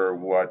making sure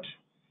what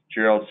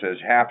Gerald says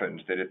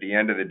happens, that at the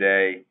end of the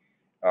day,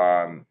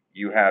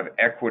 you have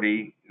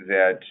equity,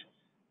 that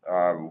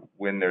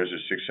when there's a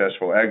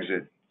successful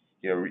exit,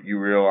 you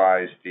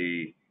realize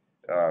the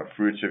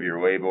fruits of your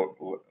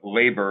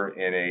labor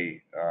in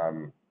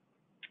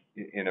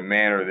a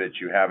manner that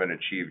you haven't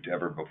achieved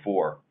ever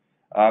before.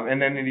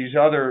 And then these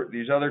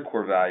other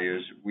core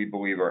values we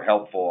believe are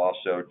helpful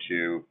also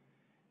to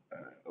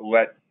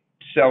let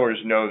sellers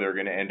know they're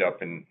going to end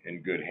up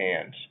in good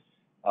hands.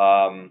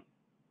 And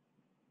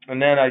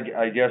then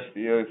I guess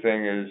the other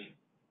thing is,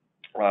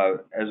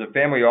 as a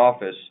family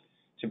office,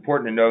 it's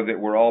important to know that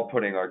we're all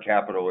putting our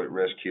capital at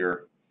risk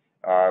here,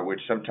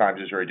 which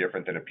sometimes is very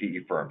different than a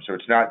PE firm. So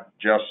it's not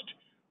just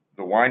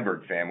the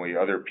Weinberg family,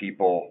 other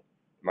people,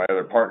 my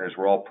other partners,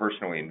 we're all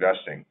personally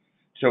investing.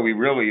 So we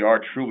really are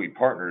truly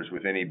partners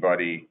with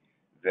anybody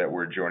that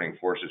we're joining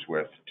forces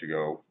with to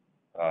go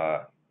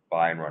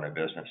buy and run a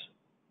business.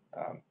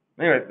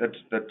 Anyway,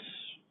 that's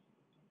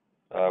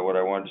what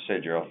I wanted to say,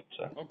 Gerald.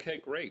 So.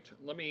 Okay, great.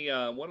 Let me,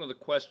 one of the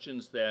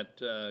questions that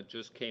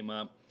just came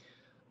up.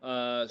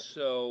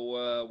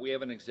 So we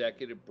have an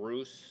executive,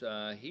 Bruce.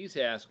 He's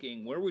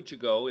asking, where would you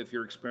go if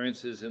your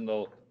experience is in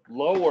the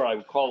lower, I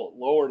would call it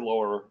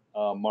lower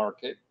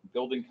market,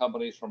 building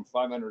companies from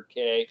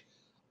 500K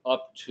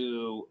up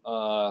to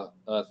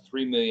a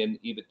 3 million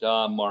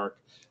EBITDA mark?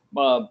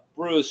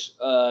 Bruce,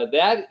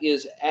 that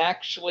is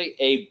actually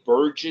a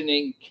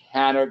burgeoning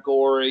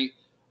category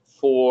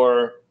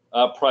for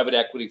private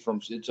equity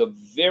firms. It's a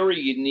very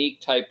unique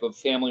type of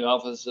family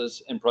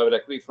offices and private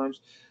equity firms.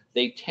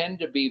 They tend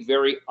to be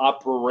very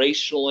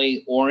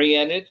operationally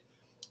oriented,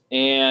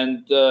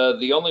 and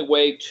the only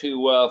way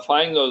to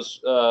find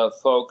those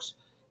folks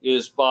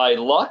is by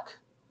luck,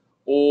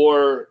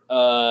 or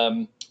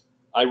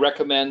I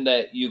recommend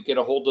that you get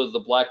a hold of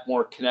the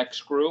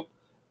BlackmoreConnects group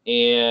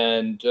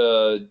and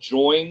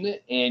join,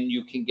 and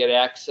you can get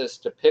access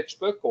to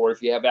PitchBook, or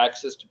if you have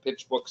access to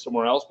PitchBook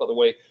somewhere else. By the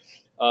way,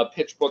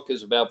 PitchBook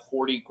is about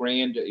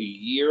 $40,000 a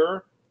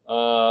year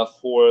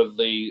for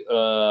the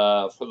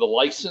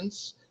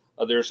license.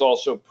 There's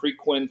also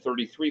Preqin,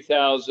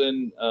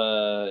 $33,000,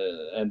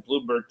 and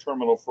Bloomberg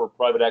Terminal for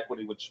private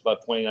equity, which is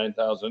about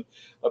 $29,000.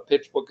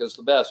 PitchBook is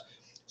the best.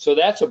 So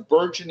that's a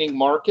burgeoning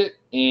market,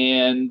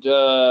 and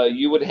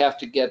you would have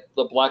to get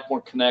the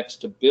BlackmoreConnects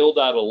to build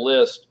out a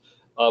list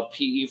of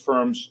PE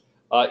firms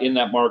in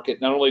that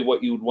market. Not only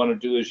what you would want to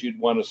do is you'd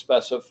want to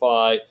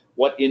specify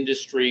what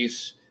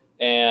industries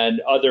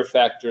and other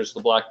factors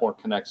the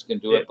BlackmoreConnects can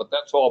do it, but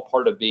that's all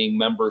part of being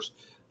members.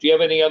 Do you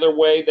have any other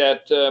way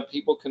that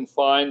people can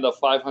find the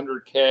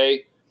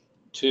 500K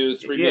to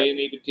 3 million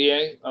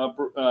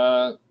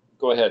EBITDA?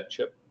 Go ahead,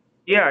 Chip.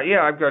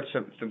 Yeah, I've got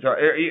some thought.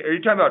 Are you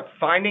talking about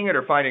finding it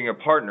or finding a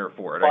partner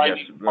for it? Finding I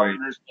guess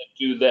partners that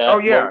do that. Oh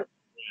yeah.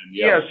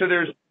 Yeah. So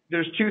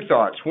there's two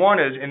thoughts. One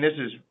is, and this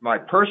is my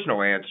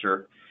personal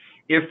answer,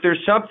 if there's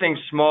something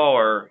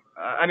smaller,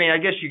 I mean, I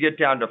guess you get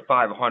down to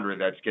 500,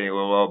 that's getting a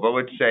little low, but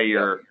let's say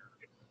you're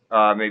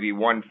maybe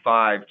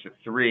 1.5 to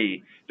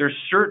 3. There's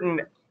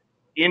certain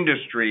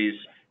industries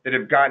that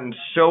have gotten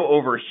so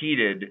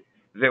overheated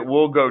that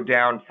will go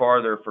down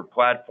farther for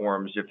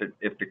platforms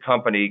if the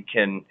company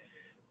can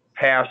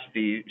pass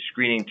the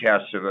screening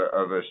tests of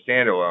a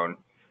standalone,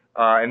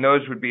 and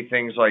those would be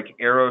things like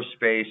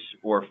aerospace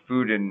or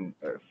food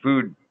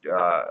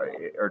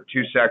or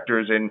two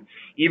sectors, and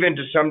even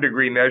to some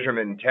degree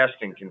measurement and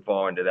testing can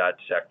fall into that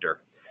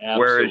sector. Absolutely.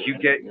 Whereas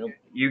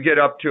you get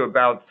up to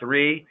about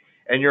 3,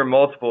 and your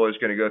multiple is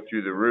going to go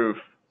through the roof.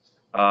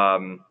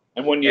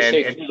 And when you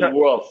say through the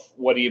roof,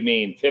 what do you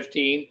mean?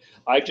 15?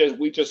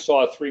 We just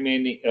saw 3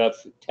 million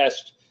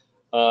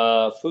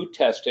food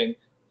testing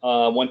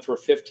went for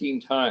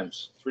 15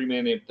 times, 3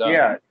 million.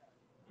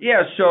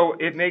 Yeah. So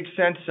it makes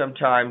sense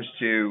sometimes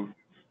to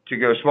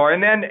go smaller,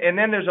 and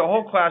then there's a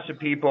whole class of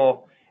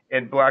people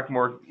in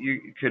Blackmore.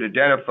 You could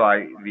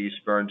identify these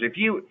firms.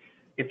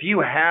 If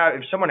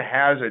someone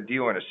has a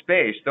deal in a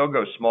space, they'll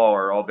go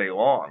smaller all day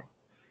long,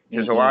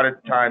 because a lot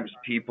of times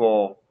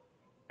people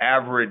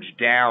average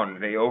down,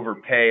 they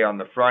overpay on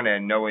the front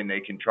end knowing they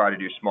can try to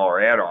do smaller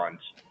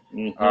add-ons.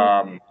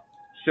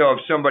 So if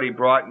somebody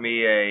brought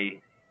me a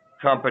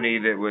company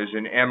that was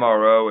an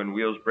MRO and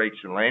wheels, brakes,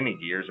 and landing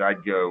gears,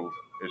 I'd go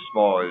as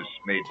small as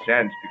made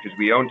sense because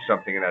we own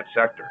something in that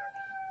sector.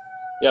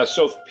 Yeah,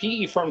 so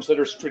PE firms that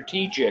are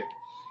strategic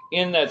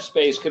in that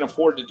space can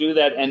afford to do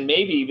that, and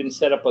maybe even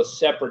set up a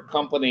separate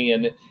company,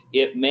 and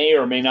it may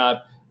or may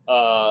not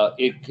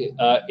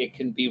It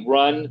can be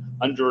run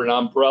under an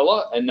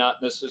umbrella and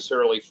not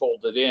necessarily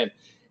folded in.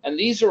 And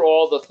these are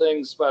all the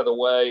things, by the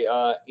way,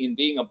 in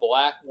being a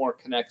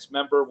BlackmoreConnects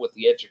member with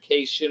the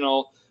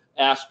educational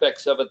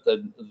aspects of it,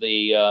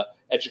 the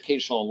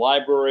educational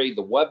library,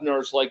 the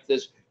webinars like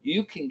this,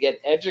 you can get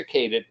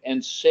educated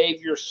and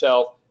save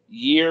yourself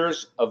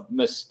years of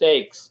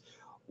mistakes.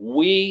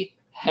 We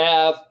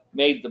have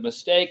made the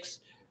mistakes.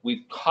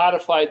 We've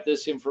codified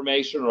this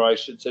information, or I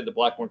should say the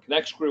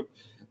BlackmoreConnects group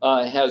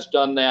has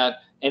done that,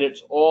 and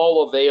it's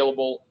all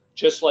available,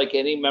 just like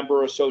any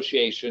member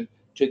association,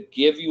 to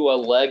give you a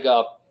leg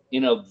up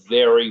in a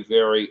very,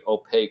 very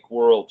opaque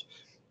world.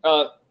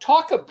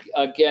 Talk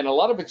again, a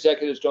lot of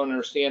executives don't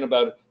understand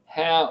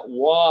about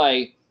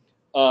why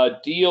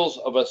deals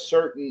of a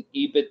certain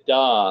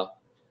EBITDA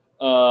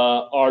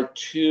are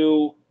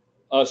too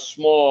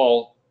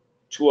small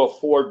to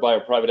afford by a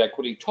private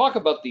equity. Talk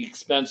about the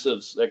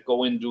expenses that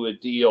go into a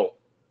deal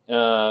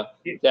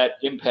that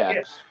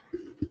impacts.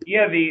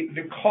 Yeah,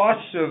 the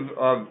costs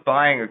of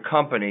buying a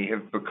company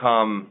have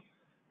become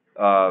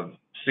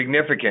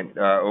significant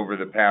over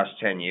the past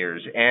 10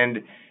 years,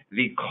 and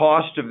the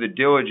cost of the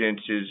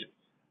diligence is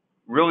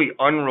really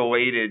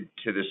unrelated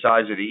to the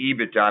size of the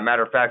EBITDA.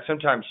 Matter of fact,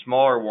 sometimes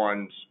smaller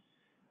ones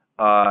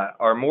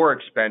are more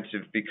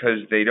expensive because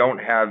they don't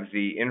have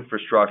the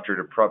infrastructure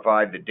to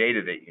provide the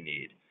data that you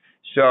need.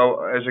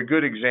 So, as a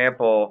good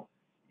example,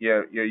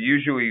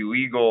 usually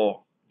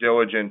legal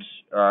diligence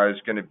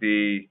is going to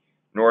be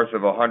north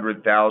of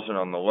 100,000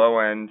 on the low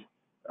end.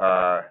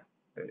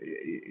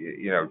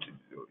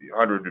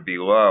 100 would be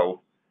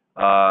low.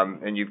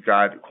 And you've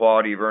got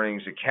quality of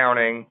earnings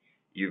accounting,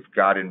 you've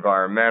got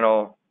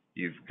environmental,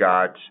 you've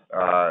got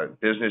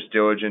business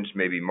diligence,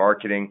 maybe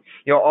marketing.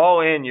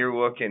 All in, you're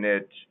looking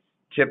at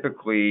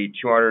typically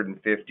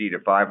 $250,000 to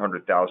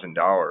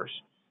 $500,000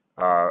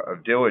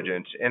 of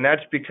diligence, and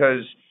that's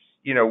because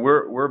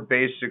we're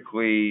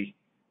basically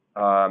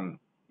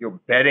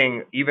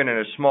betting, even in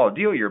a small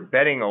deal, you're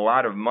betting a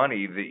lot of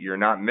money that you're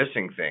not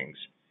missing things.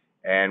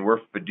 And we're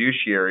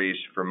fiduciaries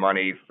for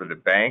money for the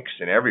banks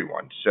and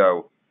everyone.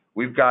 So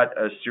we've got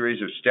a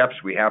series of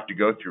steps we have to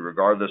go through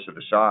regardless of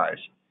the size.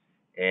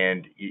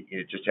 And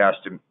it just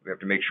we have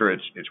to make sure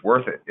it's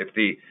worth it. If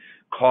the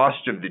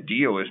cost of the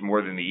deal is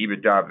more than the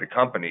EBITDA of the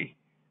company,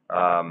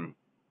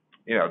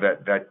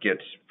 that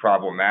gets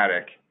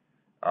problematic,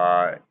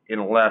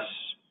 unless,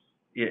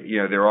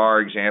 there are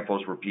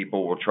examples where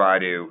people will try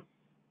to,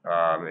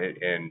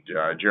 and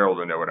Gerald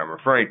will know what I'm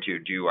referring to,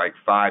 do like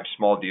 5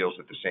 small deals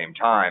at the same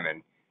time,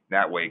 and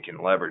that way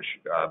can leverage.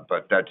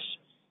 But that's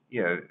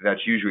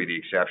usually the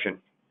exception.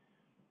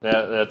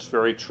 That's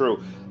very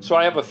true. So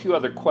I have a few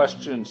other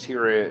questions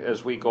here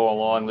as we go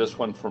along. This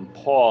one from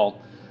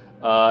Paul,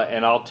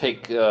 and I'll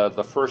take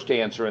the first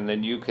answer, and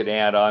then you could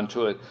add on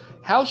to it.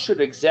 How should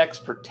execs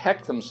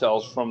protect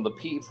themselves from the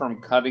PE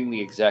firm cutting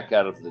the exec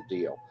out of the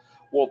deal?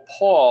 Well,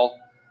 Paul,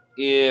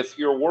 if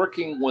you're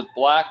working with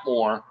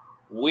Blackmore,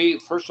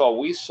 first of all,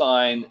 we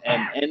sign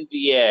an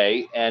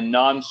NDA and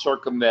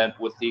non-circumvent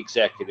with the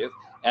executive,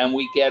 and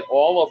we get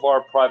all of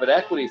our private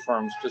equity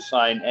firms to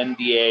sign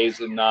NDAs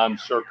and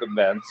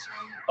non-circumvents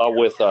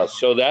with us.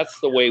 So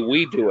that's the way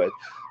we do it.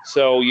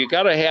 So you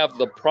got to have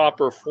the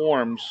proper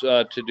forms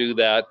to do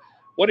that.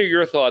 What are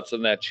your thoughts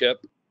on that,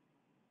 Chip?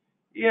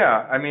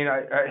 Yeah, I mean,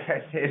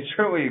 it's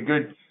certainly a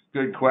good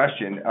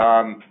question.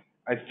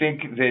 I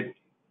think that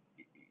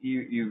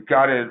you've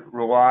got to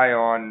rely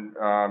on,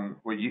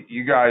 well,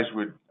 you guys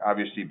would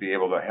obviously be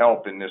able to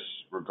help in this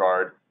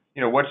regard.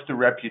 What's the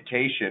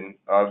reputation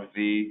of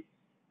the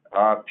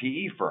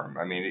PE firm?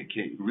 I mean,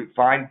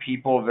 find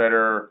people that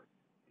are,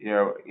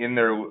 in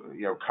their,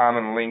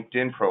 common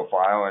LinkedIn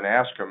profile and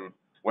ask them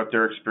what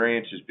their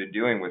experience has been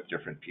doing with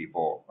different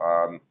people.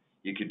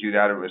 You could do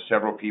that with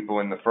several people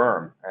in the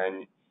firm,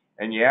 and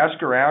you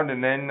ask around,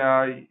 and then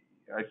I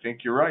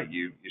think you're right.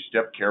 You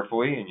step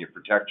carefully and you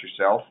protect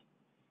yourself.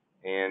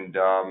 And,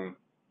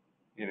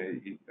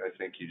 I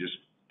think you just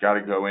got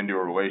to go into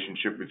a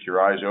relationship with your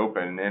eyes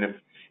open. And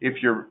if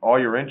all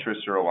your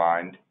interests are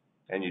aligned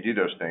and you do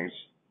those things,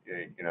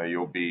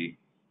 you'll be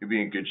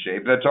in good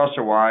shape. That's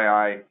also why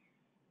I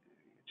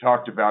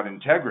talked about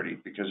integrity,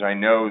 because I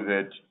know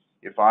that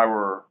if I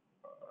were,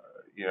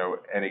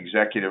 an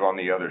executive on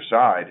the other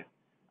side,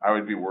 I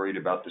would be worried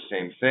about the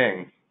same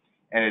thing.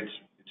 And it's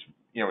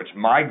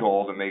my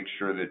goal to make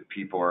sure that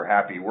people are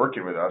happy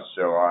working with us.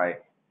 So I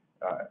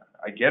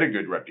get a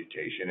good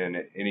reputation,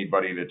 and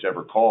anybody that's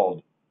ever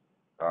called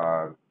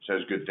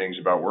says good things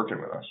about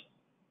working with us.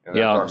 And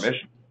that's our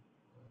mission.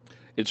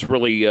 It's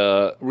really,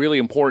 really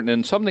important.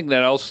 And something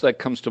else that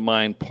comes to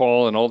mind,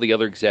 Paul and all the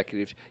other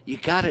executives, you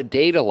got to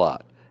date a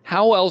lot.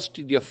 How else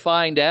did you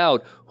find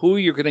out who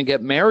you're going to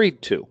get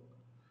married to?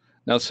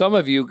 Now, some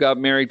of you got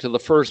married to the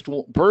first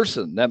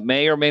person. That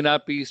may or may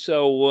not be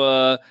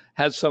so,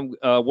 has some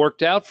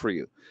worked out for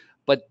you.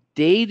 But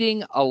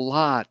dating a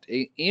lot,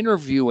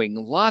 interviewing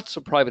lots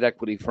of private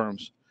equity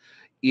firms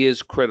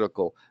is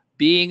critical.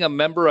 Being a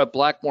member of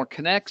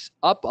BlackmoreConnects,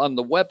 up on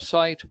the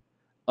website,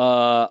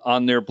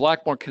 on their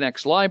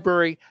BlackmoreConnects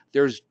library.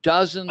 There's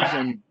dozens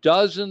and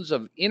dozens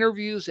of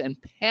interviews and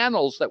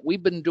panels that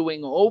we've been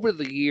doing over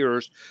the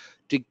years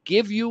to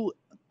give you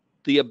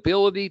the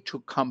ability to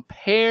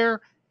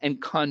compare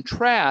and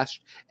contrast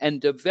and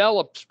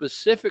develop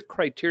specific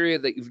criteria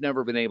that you've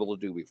never been able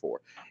to do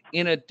before.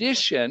 In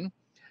addition,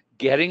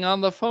 getting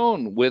on the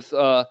phone with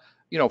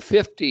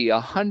 50,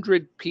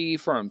 100 PE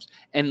firms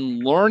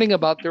and learning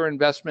about their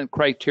investment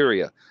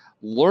criteria,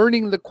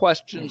 learning the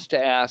questions to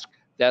ask,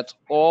 that's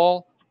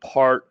all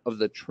part of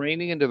the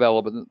training and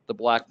development the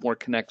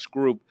BlackmoreConnects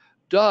group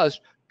does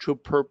to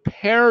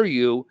prepare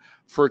you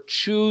for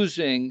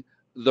choosing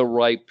the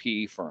right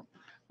PE firm.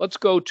 Let's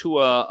go to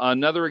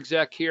another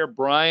exec here,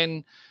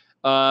 Brian.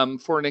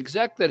 For an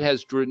exec that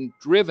has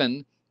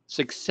driven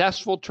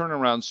successful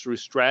turnarounds through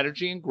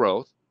strategy and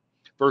growth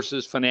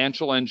versus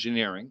financial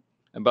engineering,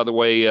 and by the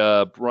way,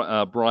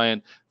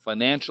 Brian,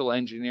 financial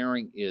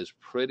engineering is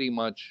pretty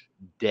much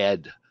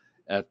dead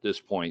at this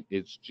point.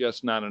 It's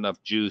just not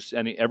enough juice.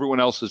 And everyone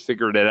else has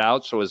figured it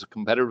out. So as a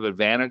competitive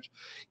advantage,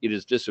 it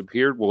has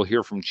disappeared. We'll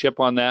hear from Chip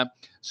on that.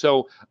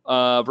 So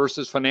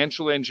versus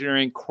financial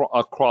engineering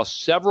across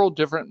several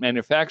different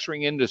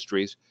manufacturing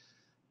industries,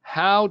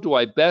 how do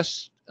I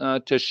best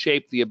to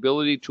shape the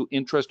ability to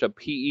interest a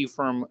PE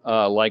firm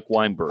like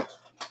Weinberg?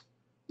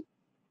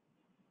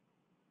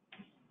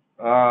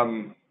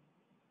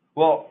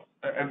 Well,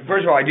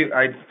 first of all,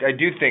 I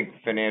do think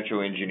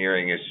financial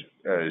engineering is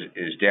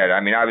dead. I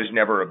mean, I was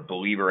never a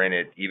believer in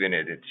it, even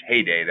at its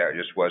heyday. That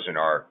just wasn't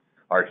our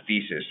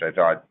thesis. I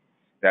thought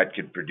that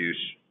could produce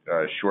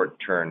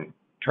short-term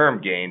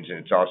gains, and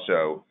it's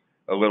also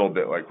a little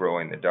bit like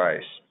rolling the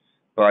dice.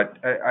 But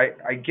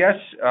I guess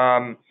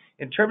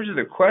in terms of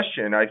the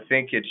question, I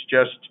think it's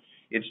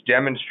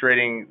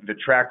demonstrating the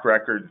track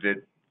record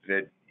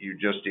that you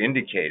just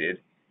indicated,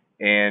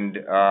 and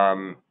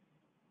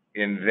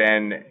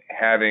then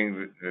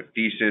having the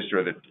thesis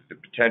or the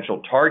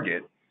potential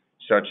target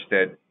such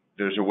that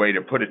there's a way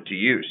to put it to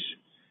use.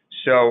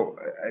 So,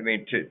 I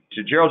mean,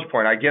 to Gerald's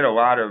point, I get a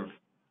lot of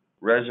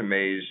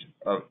resumes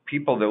of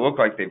people that look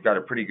like they've got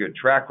a pretty good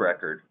track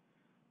record,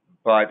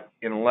 but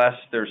unless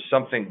there's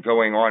something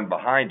going on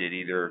behind it,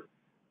 either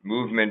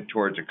movement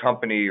towards a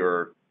company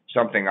or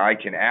something I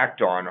can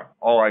act on,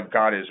 all I've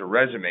got is a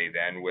resume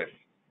then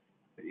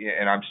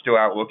and I'm still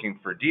out looking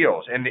for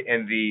deals. And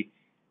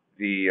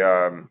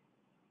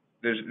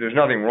there's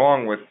nothing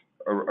wrong with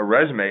a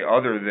resume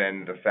other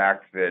than the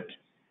fact that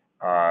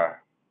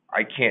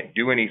I can't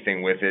do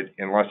anything with it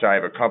unless I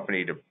have a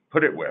company to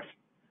put it with.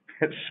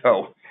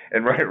 So,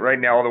 and right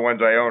now all the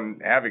ones I own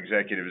have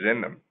executives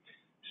in them.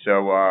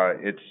 So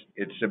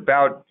it's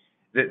about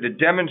the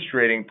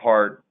demonstrating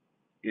part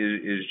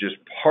is just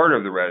part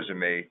of the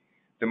resume.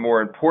 The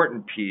more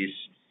important piece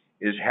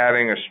is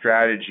having a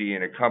strategy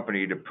and a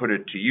company to put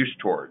it to use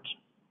towards.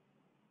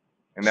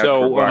 And that's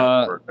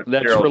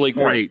that's really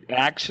great.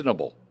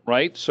 Actionable,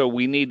 right? So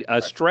we need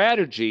a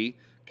strategy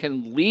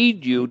can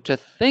lead you to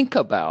think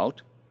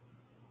about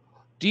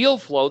deal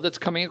flow that's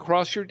coming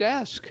across your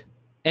desk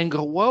and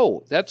go,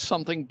 whoa, that's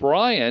something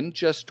Brian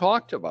just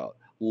talked about.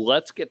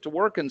 Let's get to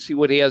work and see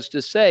what he has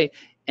to say,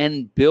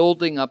 and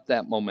building up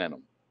that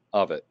momentum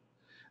of it.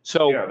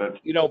 So,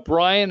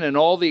 Brian and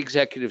all the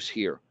executives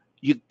here,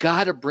 you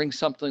got to bring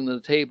something to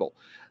the table.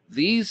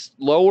 These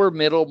lower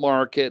middle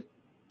market,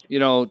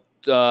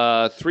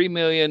 3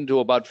 million to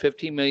about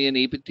 15 million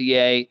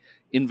EBITDA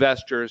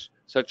investors,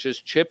 such as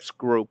Chip's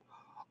group,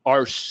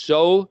 are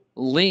so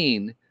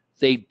lean,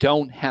 they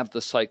don't have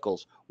the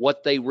cycles.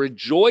 What they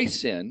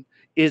rejoice in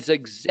is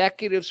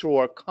executives who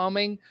are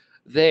coming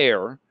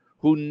there,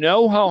 who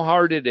know how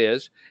hard it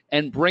is,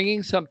 and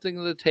bringing something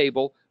to the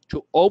table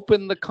to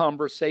open the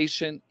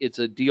conversation. It's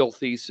a deal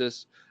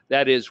thesis.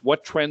 That is,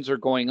 what trends are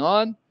going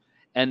on?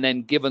 And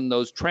then given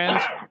those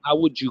trends, how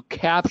would you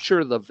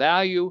capture the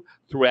value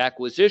through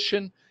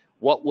acquisition?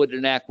 What would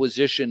an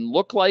acquisition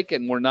look like?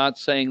 And we're not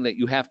saying that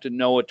you have to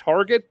know a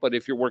target, but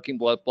if you're working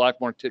with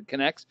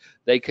BlackmoreConnects,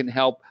 they can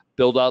help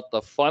build out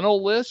the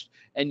funnel list.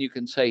 And you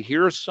can say,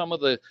 here's some of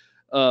the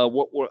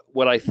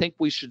what I think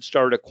we should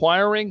start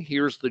acquiring.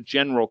 Here's the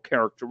general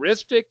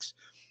characteristics.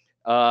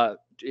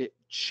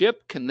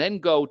 Chip can then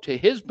go to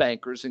his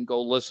bankers and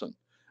go, listen,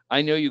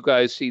 I know you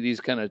guys see these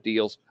kind of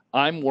deals.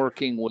 I'm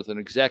working with an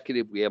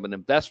executive. We have an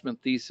investment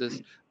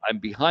thesis. I'm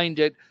behind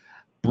it.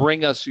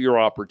 Bring us your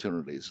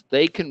opportunities.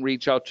 They can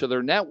reach out to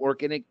their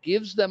network, and it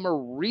gives them a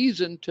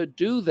reason to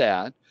do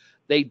that.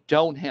 They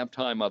don't have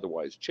time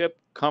otherwise. Chip,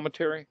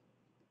 commentary?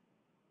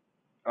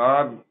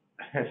 Well,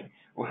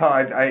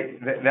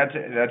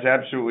 that's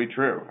absolutely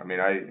true. I mean,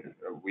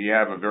 we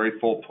have a very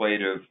full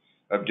plate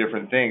of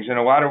different things, and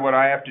a lot of what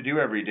I have to do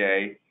every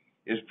day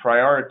is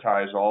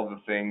prioritize all the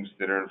things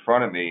that are in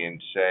front of me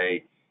and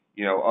say,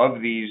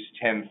 of these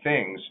 10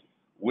 things,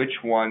 which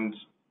ones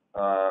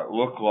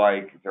look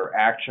like they're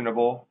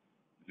actionable,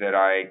 that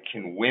I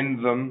can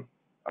win them,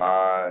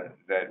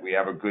 that we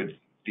have a good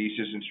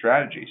thesis and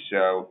strategy.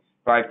 So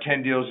if I have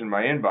 10 deals in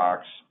my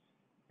inbox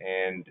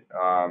and,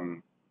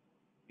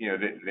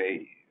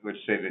 let's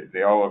say that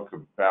they all look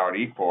about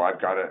equal,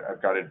 I've got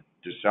to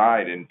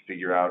decide and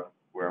figure out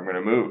where I'm going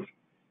to move.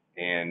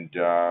 And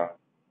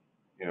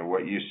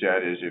what you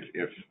said is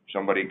if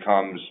somebody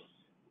comes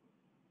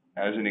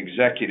as an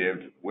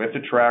executive with a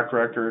track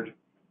record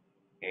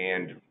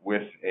and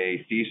with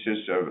a thesis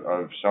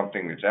of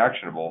something that's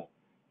actionable,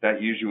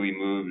 that usually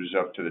moves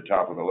up to the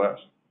top of the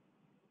list.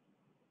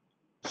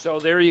 So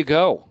there you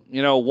go.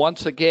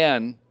 Once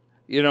again,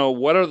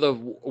 what are the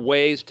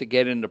ways to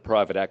get into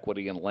private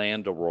equity and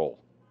land a role?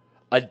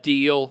 A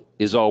deal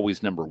is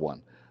always number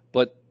one.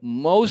 But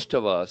most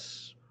of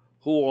us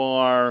who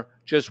are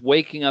just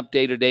waking up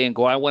day to day and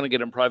go, I want to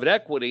get in private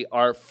equity,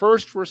 our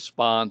first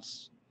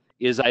response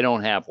is, I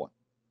don't have one.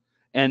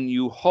 And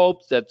you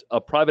hope that a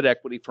private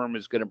equity firm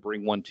is going to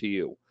bring one to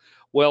you.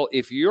 Well,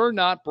 if you're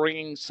not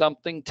bringing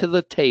something to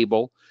the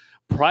table,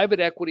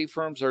 private equity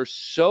firms are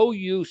so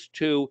used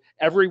to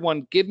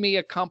everyone, give me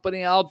a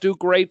company, I'll do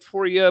great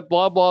for you,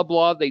 blah, blah,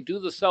 blah. They do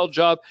the sell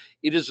job.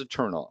 It is a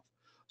turnoff.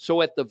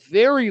 So at the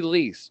very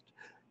least,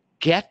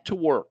 get to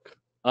work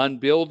on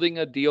building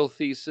a deal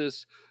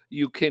thesis.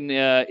 You can,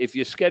 if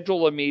you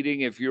schedule a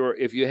meeting, if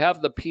you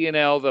have the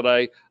P&L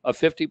that a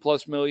 50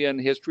 plus million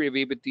history of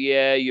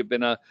EBITDA, you've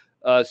been a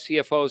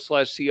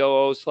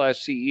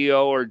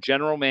CFO/COO/CEO or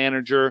general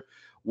manager,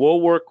 we'll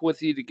work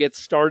with you to get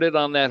started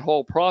on that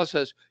whole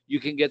process.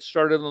 You can get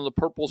started on the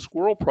purple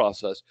squirrel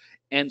process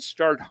and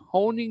start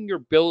honing your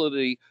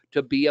ability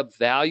to be a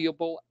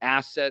valuable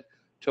asset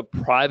to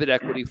private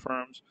equity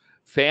firms,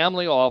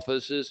 family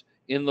offices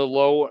in the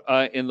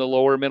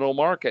lower middle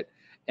market,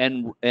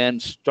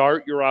 and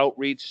start your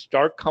outreach,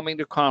 start coming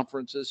to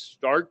conferences,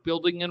 start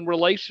building in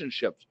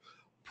relationships.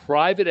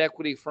 Private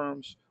equity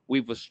firms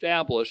we've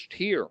established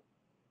here,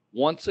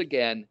 once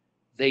again,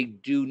 they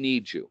do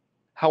need you.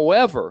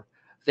 However,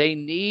 they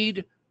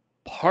need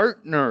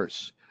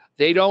partners.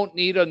 They don't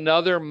need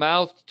another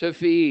mouth to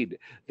feed.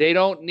 They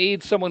don't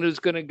need someone who's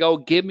going to go,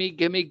 give me,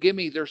 give me, give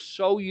me. They're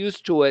so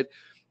used to it.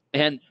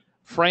 And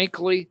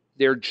frankly,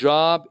 their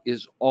job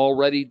is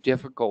already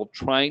difficult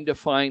trying to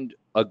find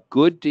a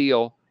good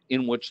deal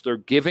in which they're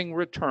giving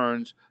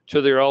returns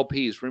to their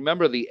LPs.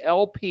 Remember, the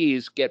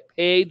LPs get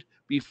paid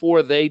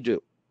before they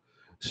do.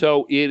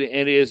 So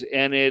it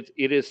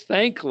is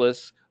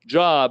thankless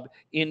job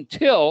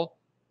until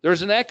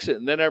there's an exit,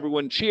 and then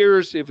everyone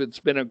cheers if it's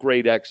been a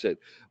great exit.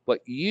 But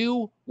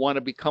you want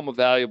to become a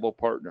valuable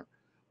partner.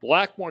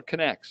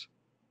 BlackmoreConnects,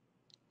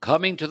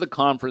 coming to the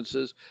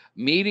conferences,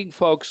 meeting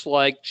folks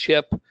like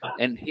Chip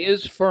and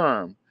his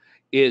firm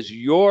is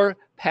your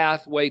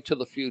pathway to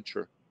the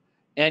future.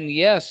 And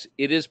yes,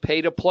 it is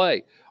pay to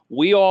play.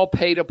 We all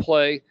pay to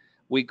play.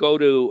 We go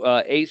to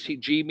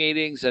ACG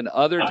meetings and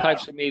other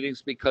types of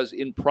meetings because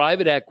in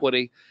private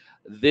equity,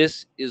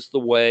 this is the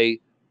way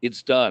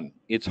it's done.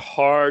 It's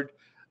hard.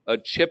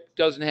 Chip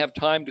doesn't have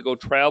time to go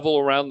travel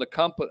around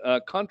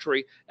the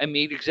country and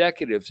meet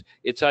executives.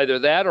 It's either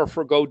that or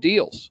forgo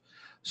deals.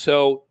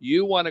 So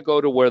you want to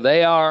go to where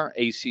they are,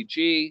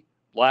 ACG,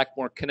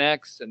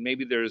 BlackmoreConnects, and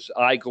maybe there's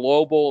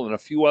iGlobal and a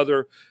few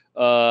other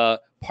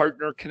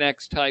Partner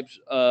Connects types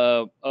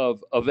of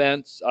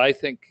events. I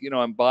think,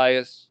 I'm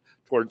biased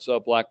towards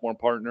Blackmore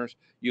Partners.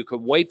 You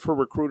can wait for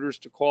recruiters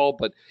to call,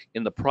 but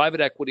in the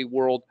private equity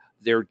world,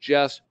 they're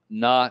just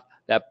not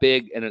that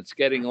big, and it's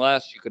getting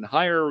less. You can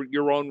hire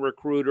your own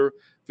recruiter,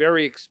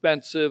 very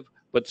expensive,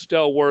 but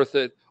still worth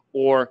it,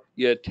 or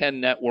you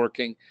attend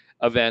networking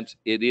events.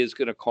 It is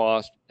going to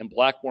cost, and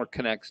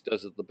BlackmoreConnects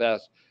does it the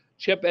best.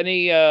 Chip,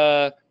 any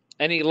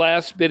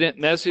last minute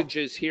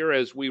messages here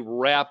as we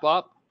wrap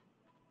up?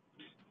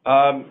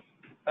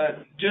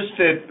 Just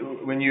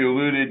that when you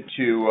alluded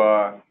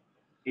to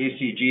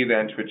ACG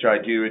events, which I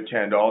do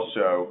attend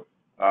also,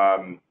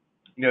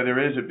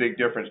 there is a big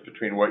difference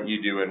between what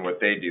you do and what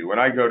they do. When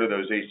I go to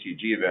those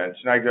ACG events,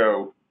 and I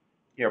go,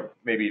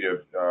 maybe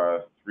to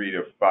 3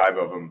 to 5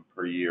 of them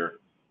per year,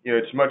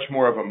 it's much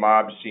more of a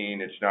mob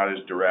scene. It's not as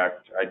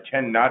direct. I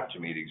tend not to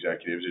meet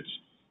executives. It's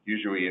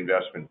usually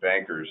investment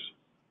bankers.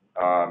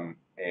 And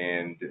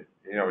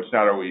it's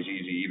not always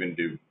easy even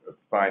to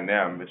find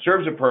them. It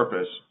serves a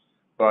purpose,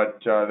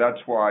 but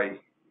that's why,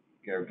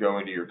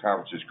 going to your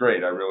conference is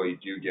great. I really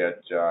do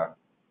get to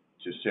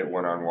sit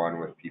one-on-one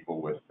with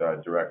people with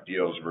direct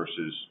deals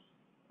versus,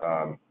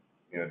 the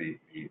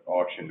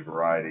auctioned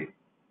variety.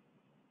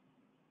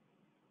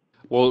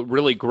 Well,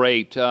 really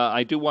great.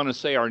 I do want to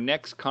say our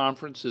next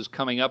conference is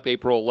coming up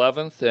April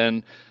 11th,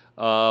 and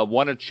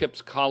one of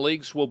Chip's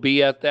colleagues will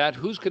be at that.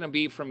 Who's going to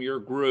be from your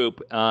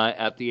group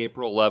at the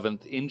April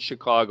 11th in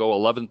Chicago,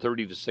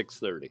 11:30 to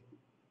 6:30?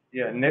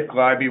 Yeah, Nick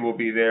Leiby will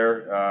be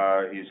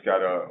there. He's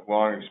got a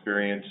long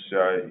experience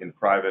in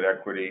private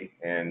equity,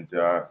 and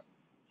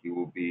he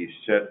will be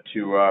set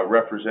to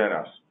represent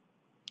us.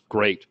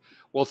 Great.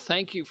 Well,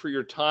 thank you for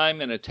your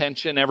time and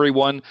attention,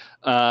 everyone.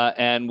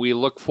 And we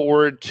look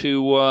forward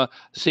to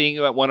seeing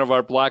you at one of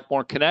our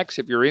Blackmore Connects.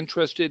 If you're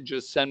interested,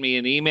 just send me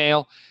an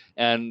email,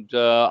 and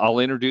I'll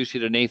introduce you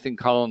to Nathan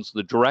Collins,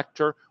 the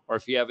director. Or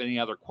if you have any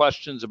other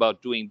questions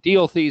about doing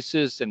deal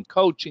thesis and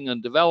coaching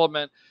and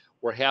development,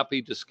 we're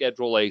happy to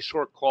schedule a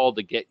short call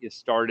to get you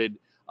started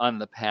on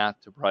the path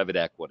to private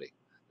equity.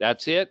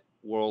 That's it.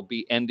 We'll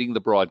be ending the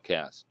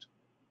broadcast.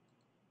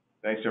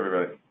 Thanks,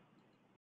 everybody.